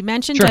too, because you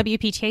mentioned Sure.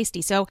 WP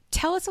Tasty. So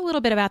tell us a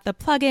little bit about the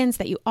plugins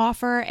that you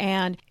offer.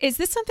 And is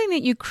this something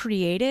that you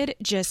created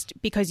just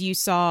because you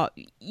saw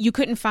you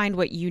couldn't find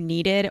what you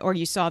needed, or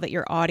you saw that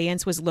your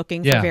audience was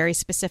looking for very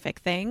specific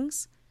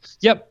things?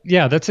 Yep.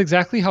 Yeah, that's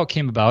exactly how it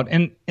came about.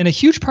 And a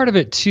huge part of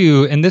it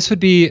too, and this would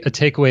be a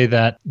takeaway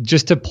that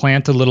just to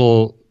plant a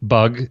little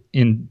bug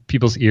in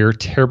people's ear,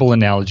 terrible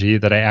analogy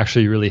that I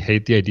actually really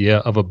hate the idea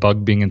of a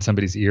bug being in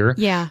somebody's ear.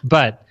 Yeah.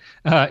 But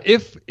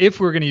if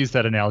we're going to use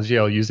that analogy,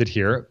 I'll use it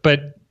here.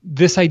 But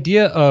this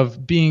idea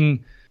of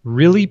being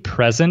really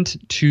present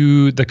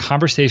to the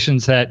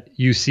conversations that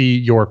you see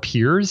your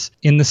peers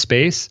in the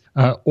space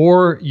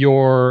or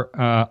your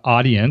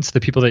audience,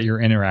 the people that you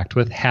interact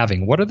with,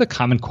 having. What are the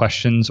common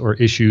questions or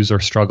issues or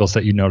struggles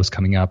that you notice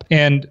coming up?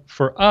 And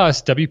for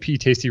us, WP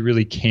Tasty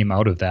really came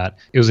out of that.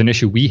 It was an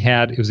issue we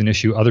had. It was an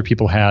issue other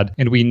people had.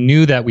 And we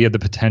knew that we had the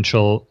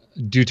potential,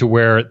 due to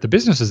where the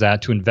business is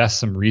at, to invest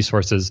some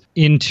resources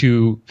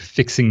into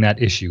fixing that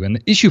issue. And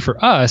the issue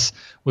for us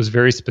was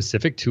very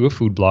specific to a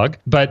food blog,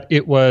 but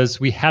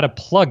we had a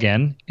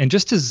plugin. And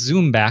just to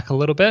zoom back a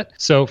little bit,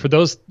 so for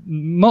those,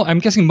 I'm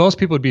guessing most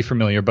people would be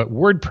familiar, but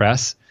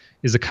WordPress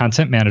is a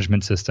content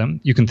management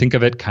system. You can think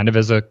of it kind of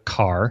as a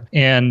car,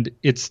 and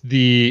it's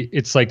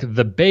like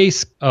the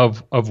base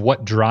of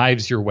what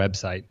drives your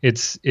website.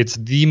 It's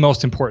the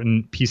most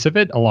important piece of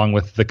it, along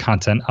with the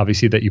content,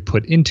 obviously, that you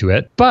put into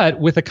it.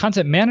 But with a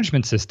content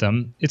management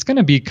system, it's going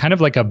to be kind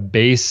of like a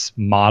base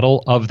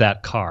model of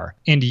that car.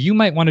 And you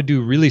might want to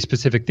do really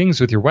specific things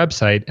with your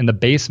website, and the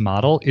base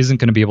model isn't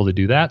going to be able to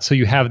do that. So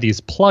you have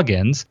these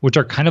plugins, which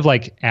are kind of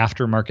like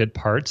aftermarket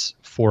parts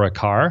for a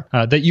car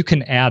that you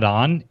can add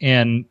on,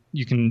 and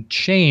you can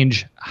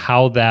change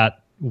how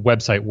that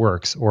website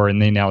works, or in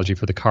the analogy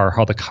for the car,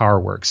 how the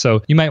car works.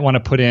 So you might want to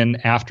put in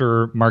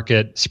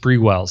aftermarket spree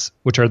wells,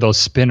 which are those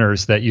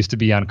spinners that used to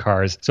be on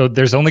cars. So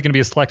there's only going to be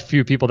a select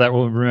few people that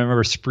will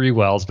remember spree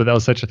wells, but that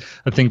was such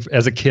a thing.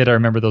 As a kid, I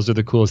remember those are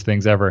the coolest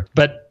things ever.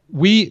 But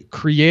we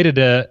created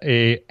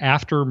a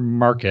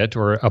aftermarket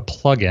or a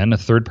plugin, a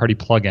third-party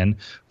plugin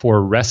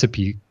for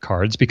recipe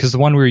cards because the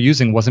one we were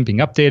using wasn't being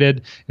updated.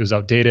 It was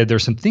outdated.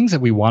 There's some things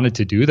that we wanted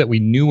to do that we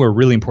knew were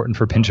really important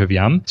for Pinch of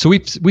Yum. So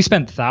we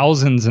spent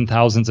thousands and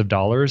thousands of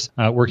dollars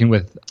working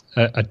with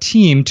a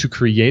team to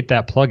create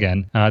that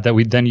plugin that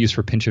we then use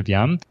for Pinch of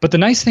Yum. But the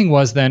nice thing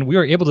was then we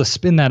were able to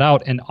spin that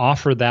out and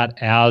offer that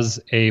as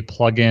a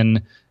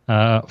plugin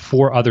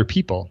for other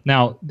people.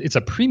 Now, it's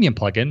a premium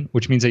plugin,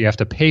 which means that you have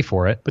to pay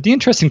for it. But the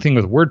interesting thing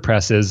with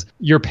WordPress is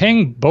you're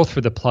paying both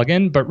for the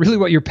plugin, but really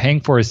what you're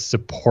paying for is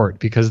support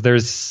because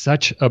there's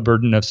such a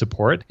burden of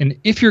support. And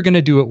if you're going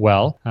to do it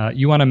well,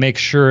 you want to make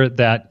sure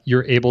that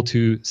you're able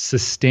to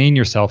sustain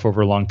yourself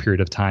over a long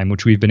period of time,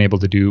 which we've been able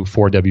to do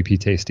for WP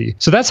Tasty.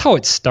 So that's how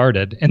it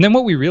started. And then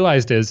what we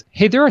realized is,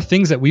 hey, there are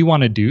things that we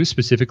want to do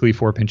specifically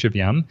for Pinch of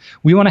Yum.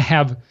 We want to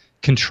have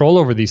control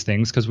over these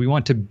things because we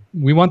want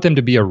them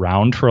to be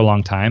around for a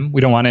long time.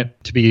 We don't want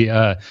it to be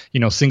a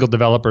single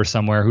developer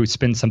somewhere who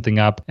spins something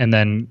up and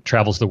then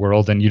travels the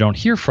world and you don't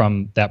hear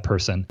from that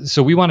person.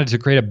 So we wanted to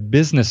create a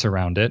business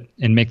around it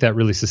and make that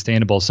really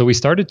sustainable. So we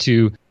started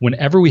to,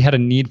 whenever we had a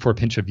need for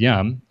Pinch of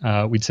Yum,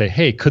 we'd say,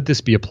 hey, could this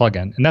be a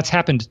plugin? And that's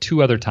happened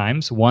 2 other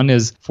times. One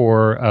is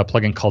for a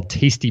plugin called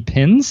Tasty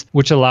Pins,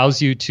 which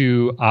allows you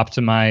to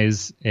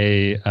optimize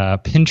a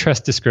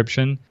Pinterest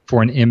description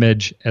for an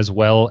image as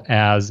well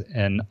as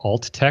an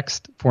alt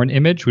text for an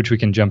image, which we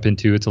can jump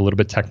into. It's a little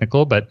bit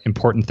technical, but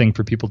important thing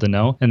for people to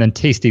know. And then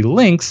Tasty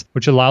Links,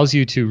 which allows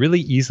you to really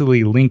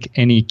easily link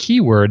any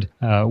keyword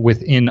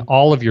within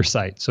all of your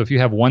sites. So if you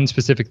have one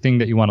specific thing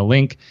that you want to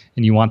link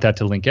and you want that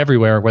to link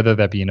everywhere, whether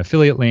that be an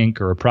affiliate link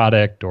or a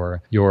product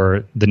or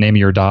the name of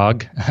your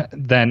dog,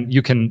 then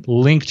you can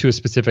link to a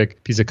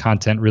specific piece of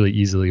content really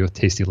easily with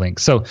Tasty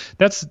Links. So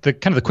that's the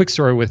kind of the quick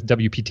story with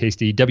WP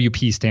Tasty.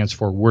 WP stands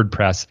for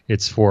WordPress.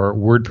 It's for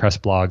WordPress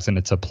blogs and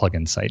it's a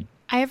plugin site.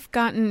 I've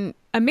gotten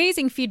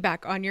amazing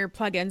feedback on your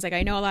plugins. Like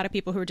I know a lot of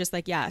people who are just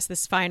like, yes,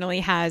 this finally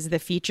has the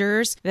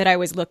features that I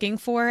was looking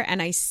for.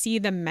 And I see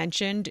them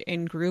mentioned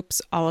in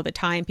groups all of the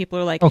time. People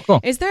are like, oh, cool.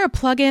 Is there a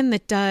plugin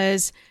that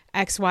does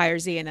X, Y, or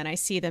Z? And then I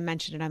see them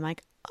mentioned and I'm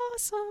like,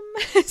 awesome.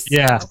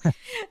 Yeah,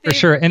 for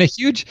sure. And a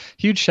huge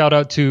shout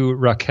out to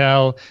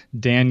Raquel,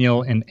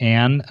 Daniel, and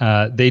Anne.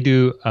 They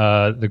do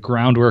the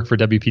groundwork for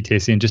WP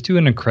Tasty and just do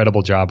an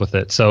incredible job with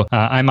it. So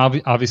I'm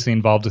obviously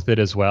involved with it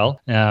as well,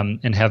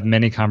 and have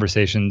many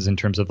conversations in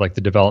terms of like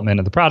the development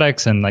of the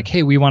products and like,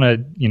 hey, we want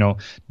to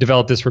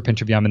develop this for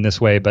Pinch of Yum in this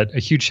way. But a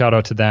huge shout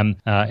out to them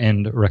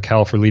and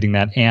Raquel for leading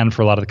that, and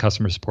for a lot of the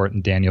customer support,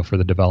 and Daniel for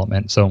the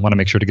development. So I want to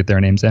make sure to get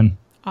their names in.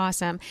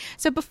 Awesome.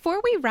 So before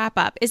we wrap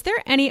up, is there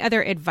any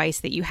other advice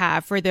that you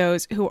have for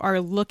those who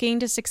are looking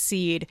to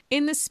succeed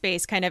in the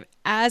space kind of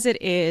as it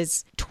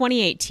is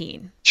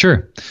 2018?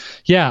 Sure.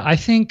 Yeah, I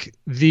think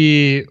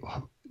the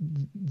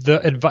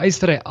advice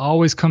that I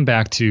always come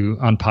back to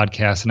on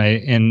podcasts,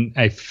 and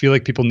I feel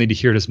like people need to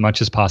hear it as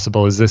much as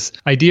possible, is this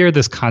idea or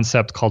this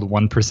concept called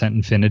 1%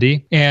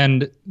 infinity.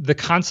 And the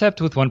concept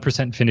with 1%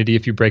 infinity,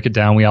 if you break it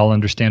down, we all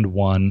understand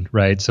 1,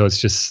 right? So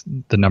it's just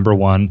the number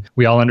 1.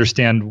 We all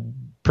understand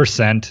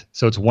percent,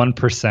 so it's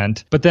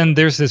 1%. But then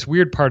there's this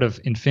weird part of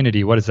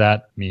infinity. What does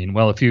that mean?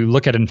 Well, if you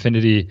look at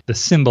infinity, the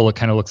symbol, it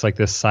kind of looks like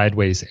this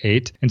sideways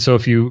 8. And so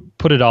if you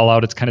put it all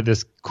out, it's kind of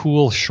this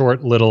cool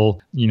short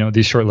little,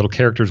 these short little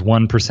characters,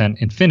 1%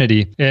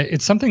 infinity.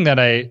 It's something that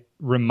I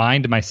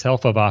remind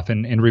myself of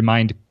often and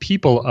remind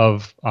people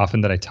of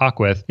often that I talk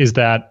with, is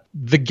that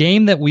the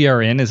game that we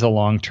are in is a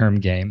long-term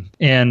game.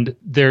 And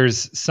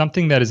there's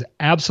something that is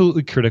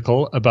absolutely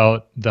critical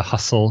about the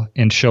hustle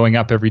and showing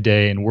up every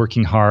day and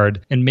working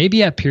hard, and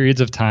maybe at periods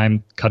of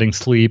time cutting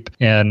sleep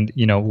and,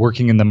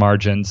 working in the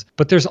margins.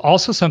 But there's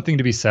also something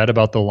to be said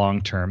about the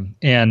long term.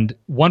 And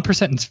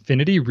 1%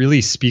 infinity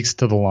really speaks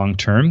to the long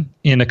term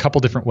in a couple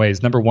different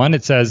ways. Number one,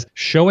 it says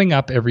showing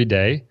up every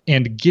day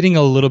and getting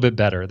a little bit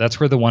better. That's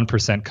where the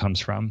 1% comes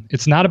from.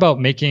 It's not about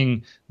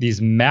making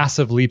these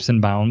massive leaps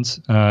and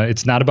bounds.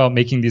 It's not about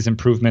making these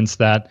improvements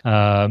that,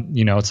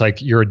 it's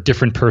like you're a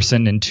different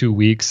person in 2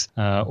 weeks,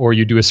 or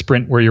you do a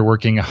sprint where you're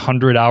working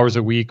 100 hours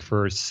a week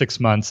for 6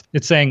 months.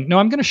 It's saying, no,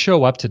 I'm going to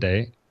show up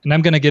today and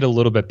I'm going to get a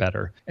little bit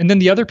better. And then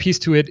the other piece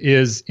to it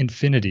is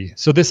infinity.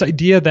 So this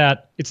idea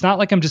that it's not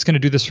like I'm just going to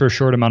do this for a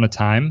short amount of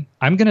time.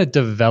 I'm going to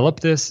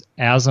develop this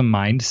as a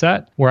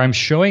mindset where I'm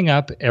showing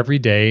up every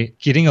day,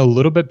 getting a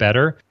little bit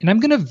better. And I'm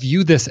going to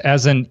view this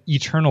as an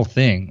eternal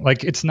thing.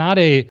 Like it's not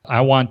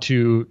I want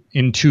to,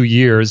 in 2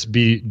 years,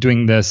 be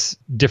doing this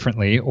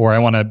differently, or I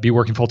want to be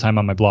working full time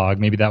on my blog.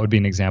 Maybe that would be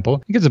an example.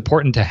 I think it's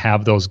important to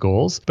have those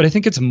goals, but I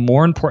think it's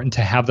more important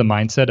to have the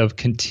mindset of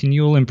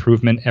continual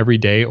improvement every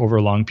day over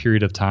a long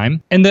period of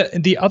time. And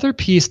the other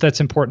piece that's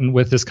important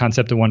with this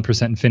concept of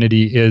 1%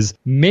 infinity is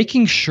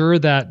making sure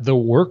that the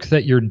work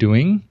that you're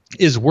doing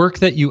is work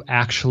that you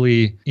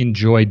actually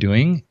enjoy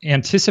doing,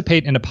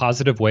 anticipate in a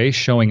positive way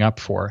showing up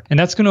for. And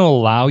that's going to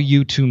allow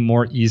you to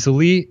more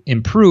easily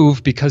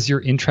improve because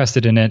you're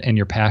interested in it and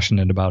you're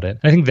passionate about it.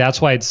 I think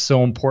that's why it's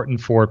so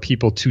important for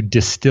people to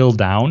distill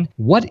down,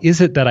 what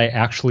is it that I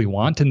actually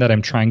want and that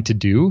I'm trying to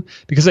do?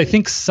 Because I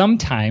think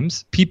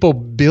sometimes people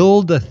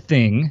build a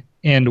thing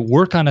and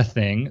work on a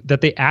thing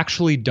that they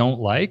actually don't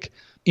like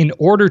in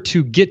order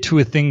to get to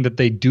a thing that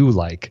they do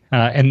like.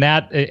 And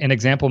that an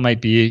example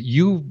might be,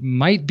 you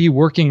might be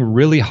working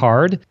really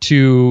hard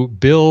to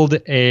build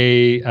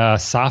a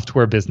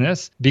software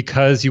business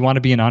because you want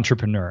to be an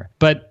entrepreneur.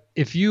 But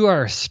if you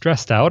are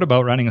stressed out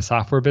about running a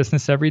software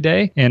business every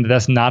day and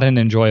that's not an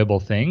enjoyable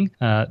thing,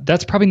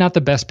 that's probably not the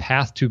best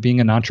path to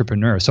being an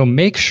entrepreneur. So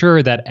make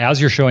sure that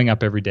as you're showing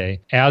up every day,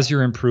 as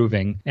you're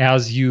improving,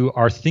 as you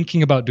are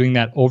thinking about doing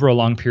that over a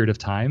long period of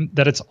time,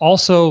 that it's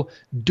also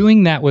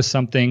doing that with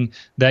something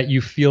that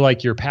you feel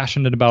like you're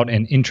passionate about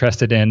and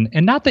interested in.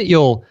 And not that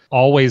you'll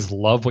always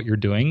love what you're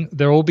doing.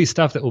 There will be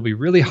stuff that will be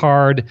really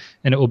hard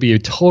and it will be a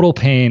total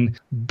pain.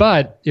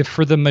 But if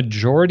for the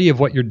majority of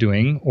what you're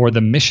doing or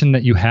the mission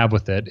that you have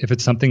with it, if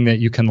it's something that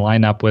you can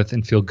line up with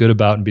and feel good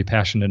about and be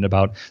passionate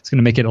about, it's going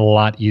to make it a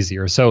lot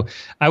easier. So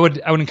I would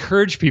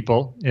encourage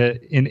people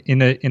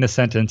in a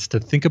sentence to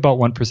think about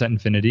 1%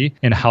 Infinity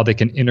and how they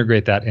can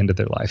integrate that into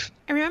their life.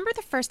 I remember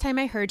the first time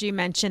I heard you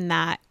mention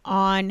that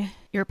on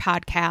your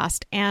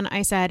podcast, and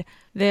I said,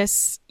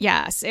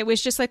 yes, it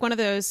was just like one of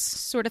those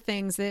sort of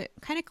things that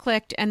kind of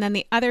clicked. And then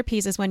the other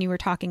piece is when you were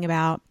talking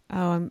about,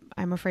 I'm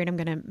afraid I'm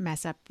going to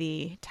mess up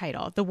the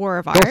title, The War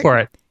of Art. Go for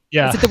it.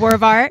 Yeah. Is it The War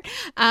of Art?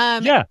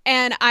 Yeah.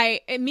 And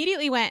I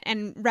immediately went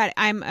and read it.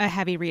 I'm a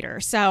heavy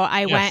reader. So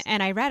I went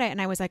and I read it and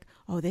I was like,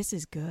 oh, this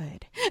is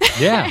good.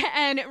 Yeah.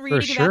 And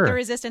reading about the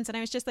resistance. And I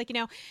was just like,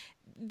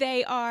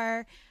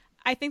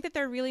 I think that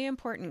they're really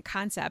important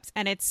concepts,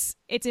 and it's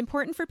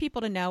important for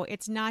people to know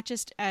it's not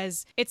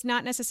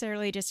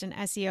necessarily just an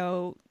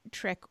SEO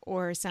trick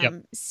or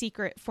some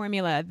secret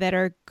formula that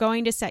are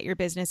going to set your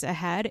business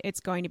ahead. It's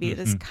going to be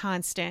this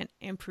constant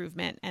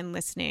improvement and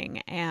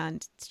listening,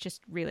 and it's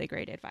just really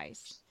great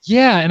advice.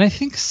 Yeah, and I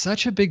think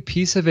such a big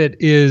piece of it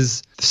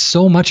is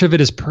so much of it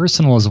is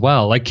personal as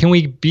well. Like, can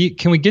we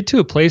get to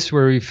a place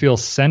where we feel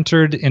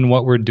centered in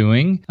what we're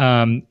doing,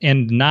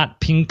 and not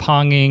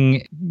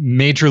ping-ponging,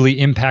 majorly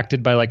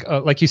impacted by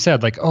like you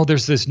said, like, oh,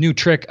 there's this new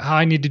trick,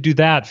 I need to do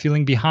that,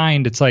 feeling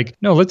behind. It's like,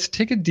 no, let's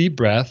take a deep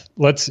breath.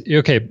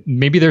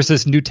 Maybe there's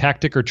this new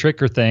tactic or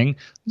trick or thing.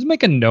 Let's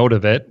make a note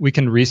of it. We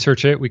can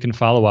research it. We can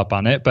follow up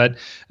on it. But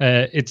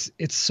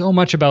it's so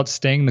much about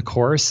staying the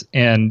course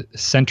and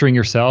centering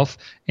yourself.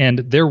 And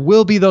there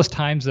will be those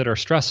times that are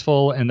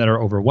stressful and that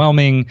are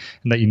overwhelming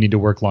and that you need to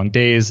work long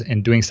days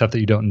and doing stuff that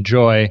you don't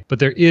enjoy. But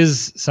there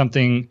is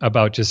something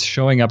about just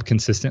showing up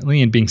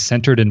consistently and being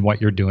centered in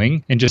what you're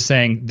doing and just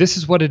saying, this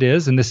is what it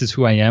is and this is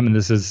who I am and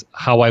this is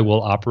how I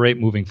will operate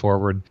moving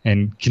forward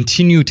and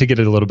continue to get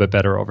it a little bit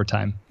better over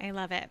time. I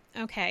love it.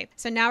 Okay.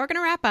 So now we're going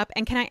to wrap up.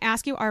 And can I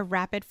ask you our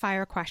rapid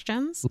fire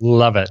questions?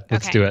 Love it.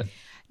 Let's do it.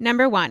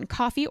 Number 1,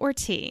 coffee or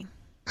tea?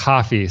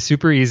 Coffee,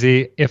 super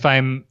easy. If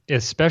I'm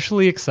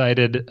especially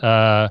excited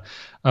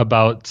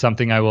about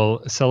something, I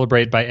will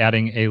celebrate by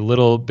adding a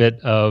little bit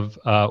of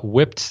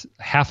whipped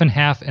half and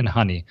half and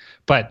honey.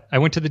 But I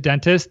went to the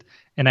dentist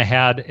and I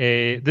had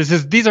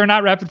these are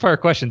not rapid fire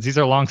questions. These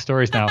are long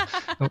stories now.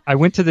 I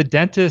went to the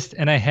dentist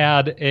and I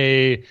had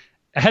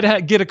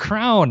to get a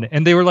crown,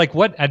 and they were like,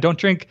 "What? I don't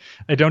drink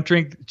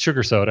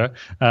sugar soda.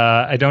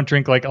 I don't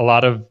drink like a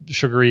lot of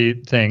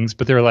sugary things."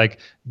 But they were like,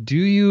 "Do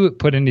you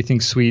put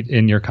anything sweet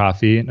in your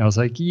coffee?" And I was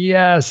like,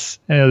 "Yes."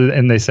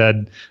 And they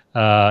said,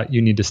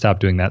 "You need to stop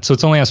doing that." So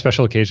it's only on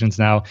special occasions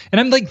now. And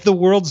I'm like the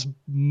world's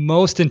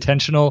most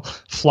intentional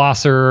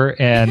flosser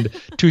and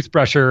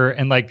toothbrusher,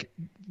 and like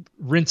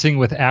rinsing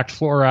with Act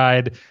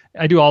fluoride.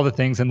 I do all the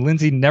things, and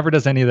Lindsay never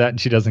does any of that,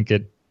 and she doesn't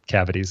get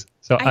cavities.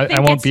 So I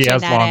won't be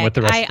genetic. as long with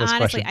the rest of those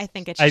honestly, questions. I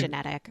think it's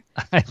genetic.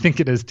 I think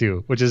it is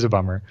too, which is a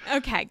bummer.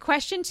 Okay.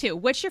 Question 2.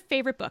 What's your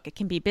favorite book? It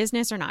can be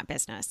business or not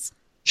business.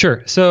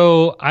 Sure.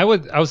 So I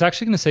was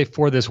actually going to say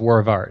For This War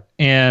of Art,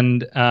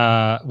 and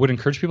would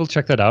encourage people to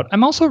check that out.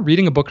 I'm also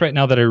reading a book right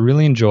now that I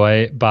really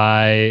enjoy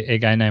by a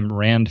guy named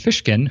Rand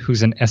Fishkin,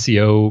 who's an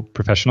SEO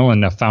professional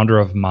and a founder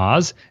of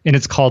Moz, and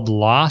it's called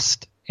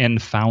Lost and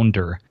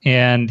Founder.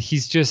 And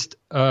he's just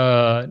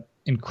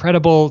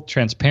incredible,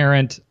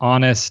 transparent,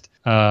 honest,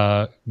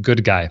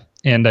 good guy.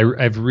 And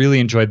I've really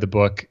enjoyed the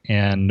book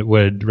and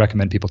would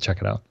recommend people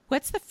check it out.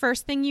 What's the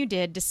first thing you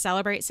did to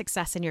celebrate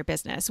success in your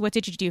business? What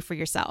did you do for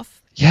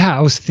yourself? Yeah, I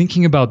was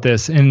thinking about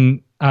this,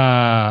 and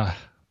I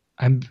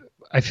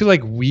feel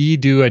like we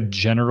do a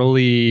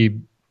generally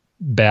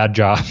bad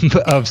job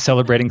of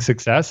celebrating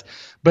success.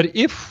 But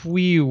if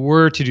we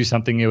were to do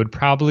something, it would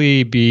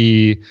probably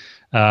be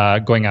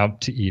going out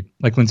to eat.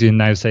 Like Lindsay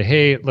and I would say,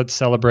 hey, let's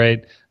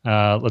celebrate.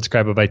 Let's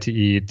grab a bite to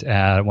eat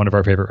at one of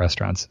our favorite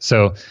restaurants.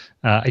 So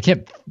I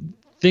can't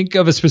think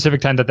of a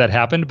specific time that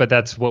happened, but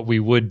that's what we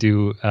would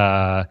do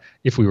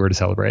if we were to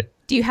celebrate.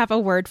 Do you have a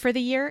word for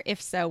the year?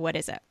 If so, what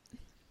is it?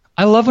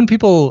 I love when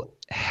people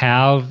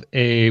have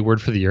a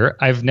word for the year.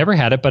 I've never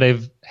had it, but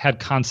I've had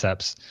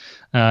concepts.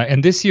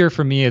 And this year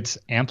for me, it's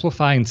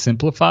amplify and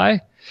simplify.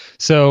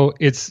 So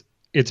it's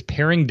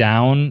paring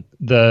down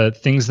the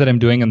things that I'm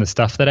doing and the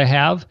stuff that I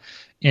have.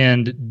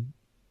 And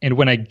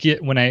when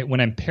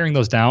I'm paring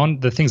those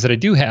down, the things that I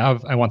do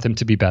have, I want them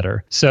to be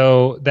better.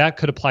 So that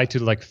could apply to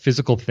like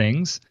physical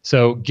things.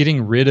 So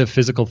getting rid of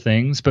physical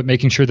things, but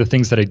making sure the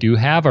things that I do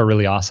have are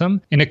really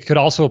awesome. And it could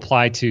also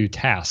apply to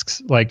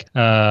tasks like,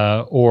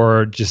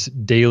 or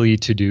just daily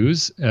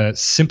to-dos,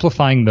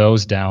 simplifying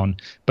those down,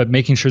 but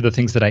making sure the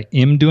things that I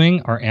am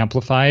doing are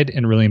amplified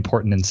and really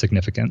important and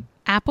significant.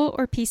 Apple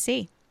or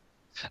PC?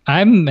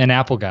 I'm an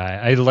Apple guy.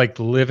 I like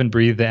live and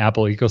breathe the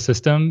Apple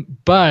ecosystem,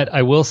 but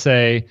I will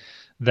say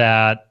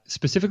that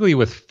specifically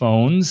with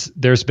phones,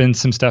 there's been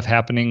some stuff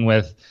happening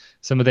with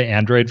some of the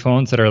Android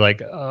phones that are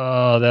like,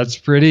 oh, that's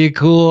pretty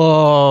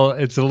cool.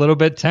 It's a little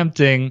bit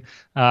tempting.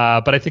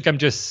 But I think I'm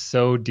just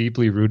so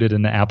deeply rooted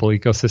in the Apple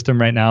ecosystem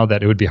right now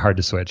that it would be hard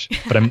to switch.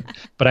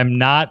 But I'm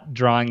not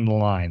drawing the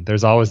line.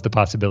 There's always the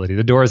possibility.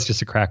 The door is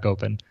just a crack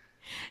open.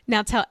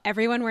 Now tell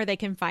everyone where they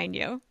can find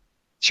you.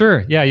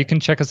 Sure. Yeah, you can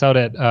check us out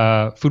at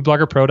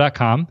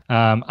foodbloggerpro.com.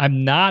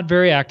 I'm not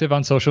very active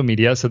on social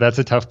media, so that's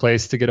a tough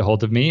place to get a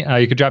hold of me.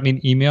 You could drop me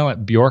an email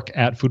at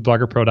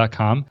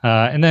bjork@foodbloggerpro.com.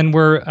 And then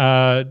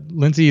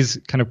Lindsay's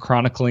kind of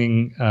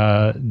chronicling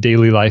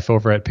daily life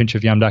over at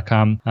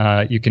pinchofyum.com.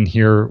 You can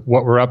hear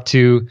what we're up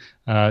to,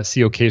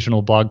 see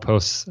occasional blog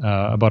posts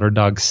about our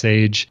dog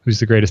Sage, who's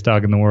the greatest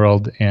dog in the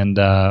world, and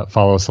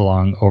follow us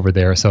along over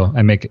there. So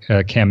I make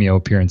a cameo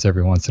appearance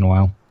every once in a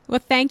while.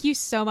 Well, thank you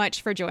so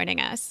much for joining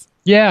us.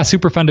 Yeah,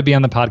 super fun to be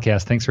on the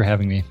podcast. Thanks for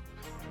having me.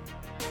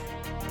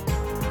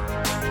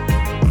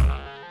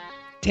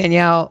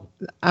 Danielle,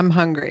 I'm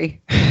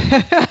hungry.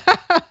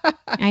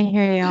 I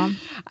hear you.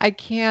 I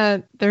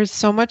can't. There's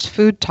so much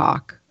food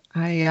talk.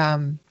 I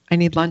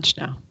need lunch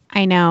now.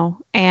 I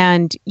know.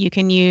 And you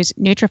can use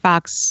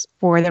Nutrifox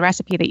for the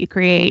recipe that you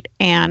create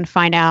and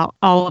find out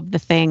all of the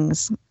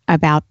things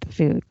about the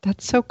food.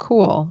 That's so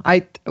cool.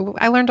 I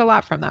learned a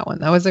lot from that one.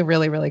 That was a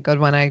really, really good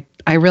one.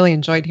 I really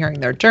enjoyed hearing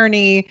their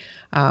journey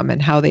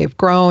and how they've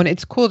grown.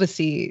 It's cool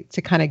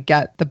to kind of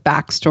get the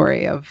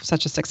backstory of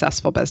such a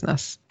successful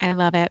business. I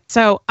love it.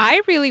 So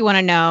I really want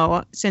to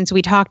know, since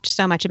we talked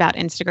so much about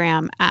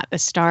Instagram at the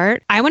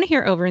start, I want to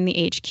hear over in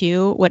the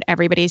HQ what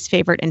everybody's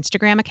favorite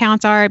Instagram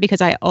accounts are, because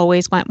I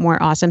always want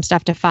more awesome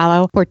stuff to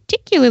follow,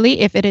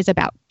 particularly if it is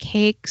about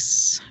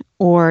cakes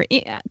or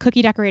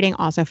cookie decorating,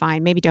 also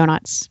fine. Maybe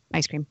donuts,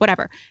 ice cream,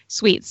 whatever,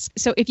 sweets.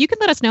 So if you could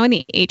let us know in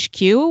the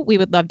HQ, we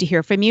would love to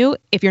hear from you.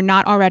 If you're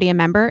not already a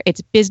member, it's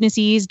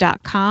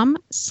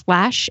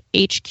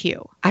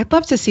businessease.com/HQ. I'd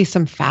love to see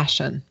some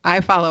fashion.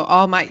 I follow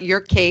all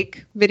your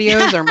cake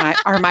videos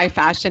are my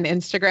fashion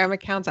Instagram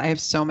accounts. I have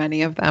so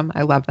many of them.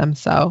 I love them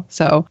so.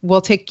 So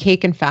we'll take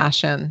cake and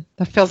fashion.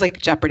 That feels like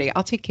Jeopardy.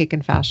 I'll take cake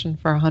and fashion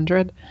for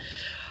 100.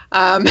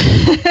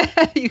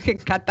 You can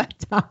cut that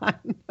down.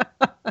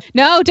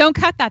 No, don't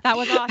cut that. That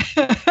was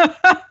awesome.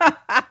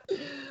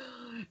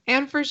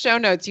 And for show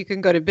notes, you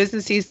can go to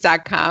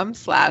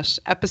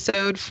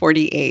businessease.com/episode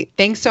 48.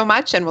 Thanks so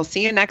much, and we'll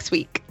see you next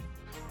week.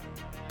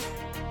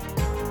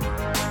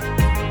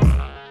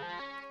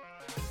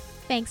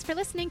 Thanks for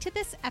listening to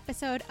this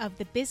episode of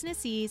the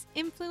Business Ease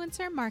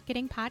Influencer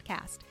Marketing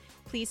Podcast.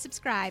 Please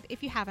subscribe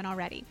if you haven't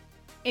already.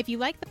 If you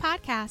like the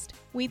podcast,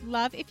 we'd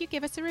love if you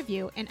give us a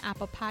review in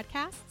Apple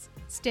Podcasts,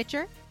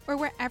 Stitcher, or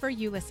wherever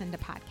you listen to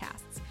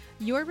podcasts.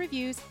 Your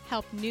reviews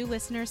help new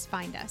listeners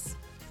find us.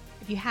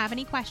 If you have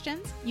any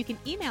questions, you can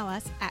email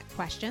us at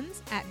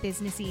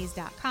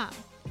questions@businessease.com.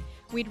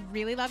 We'd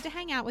really love to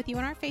hang out with you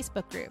in our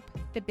Facebook group,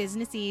 the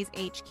Business Ease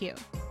HQ.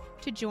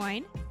 To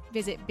join,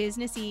 visit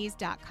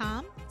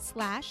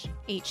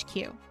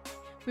businessease.com/HQ.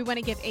 We want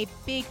to give a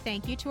big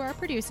thank you to our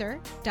producer,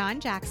 Don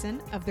Jackson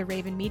of the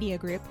Raven Media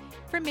Group,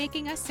 for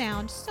making us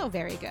sound so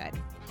very good.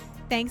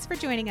 Thanks for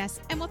joining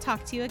us, and we'll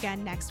talk to you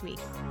again next week.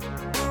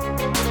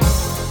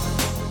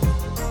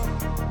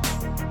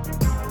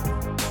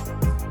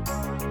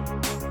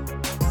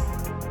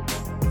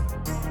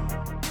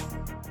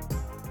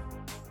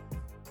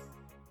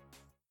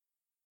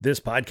 This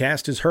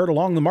podcast is heard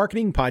along the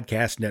Marketing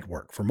Podcast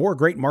Network. For more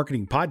great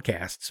marketing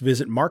podcasts,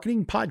 visit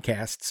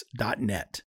marketingpodcasts.net.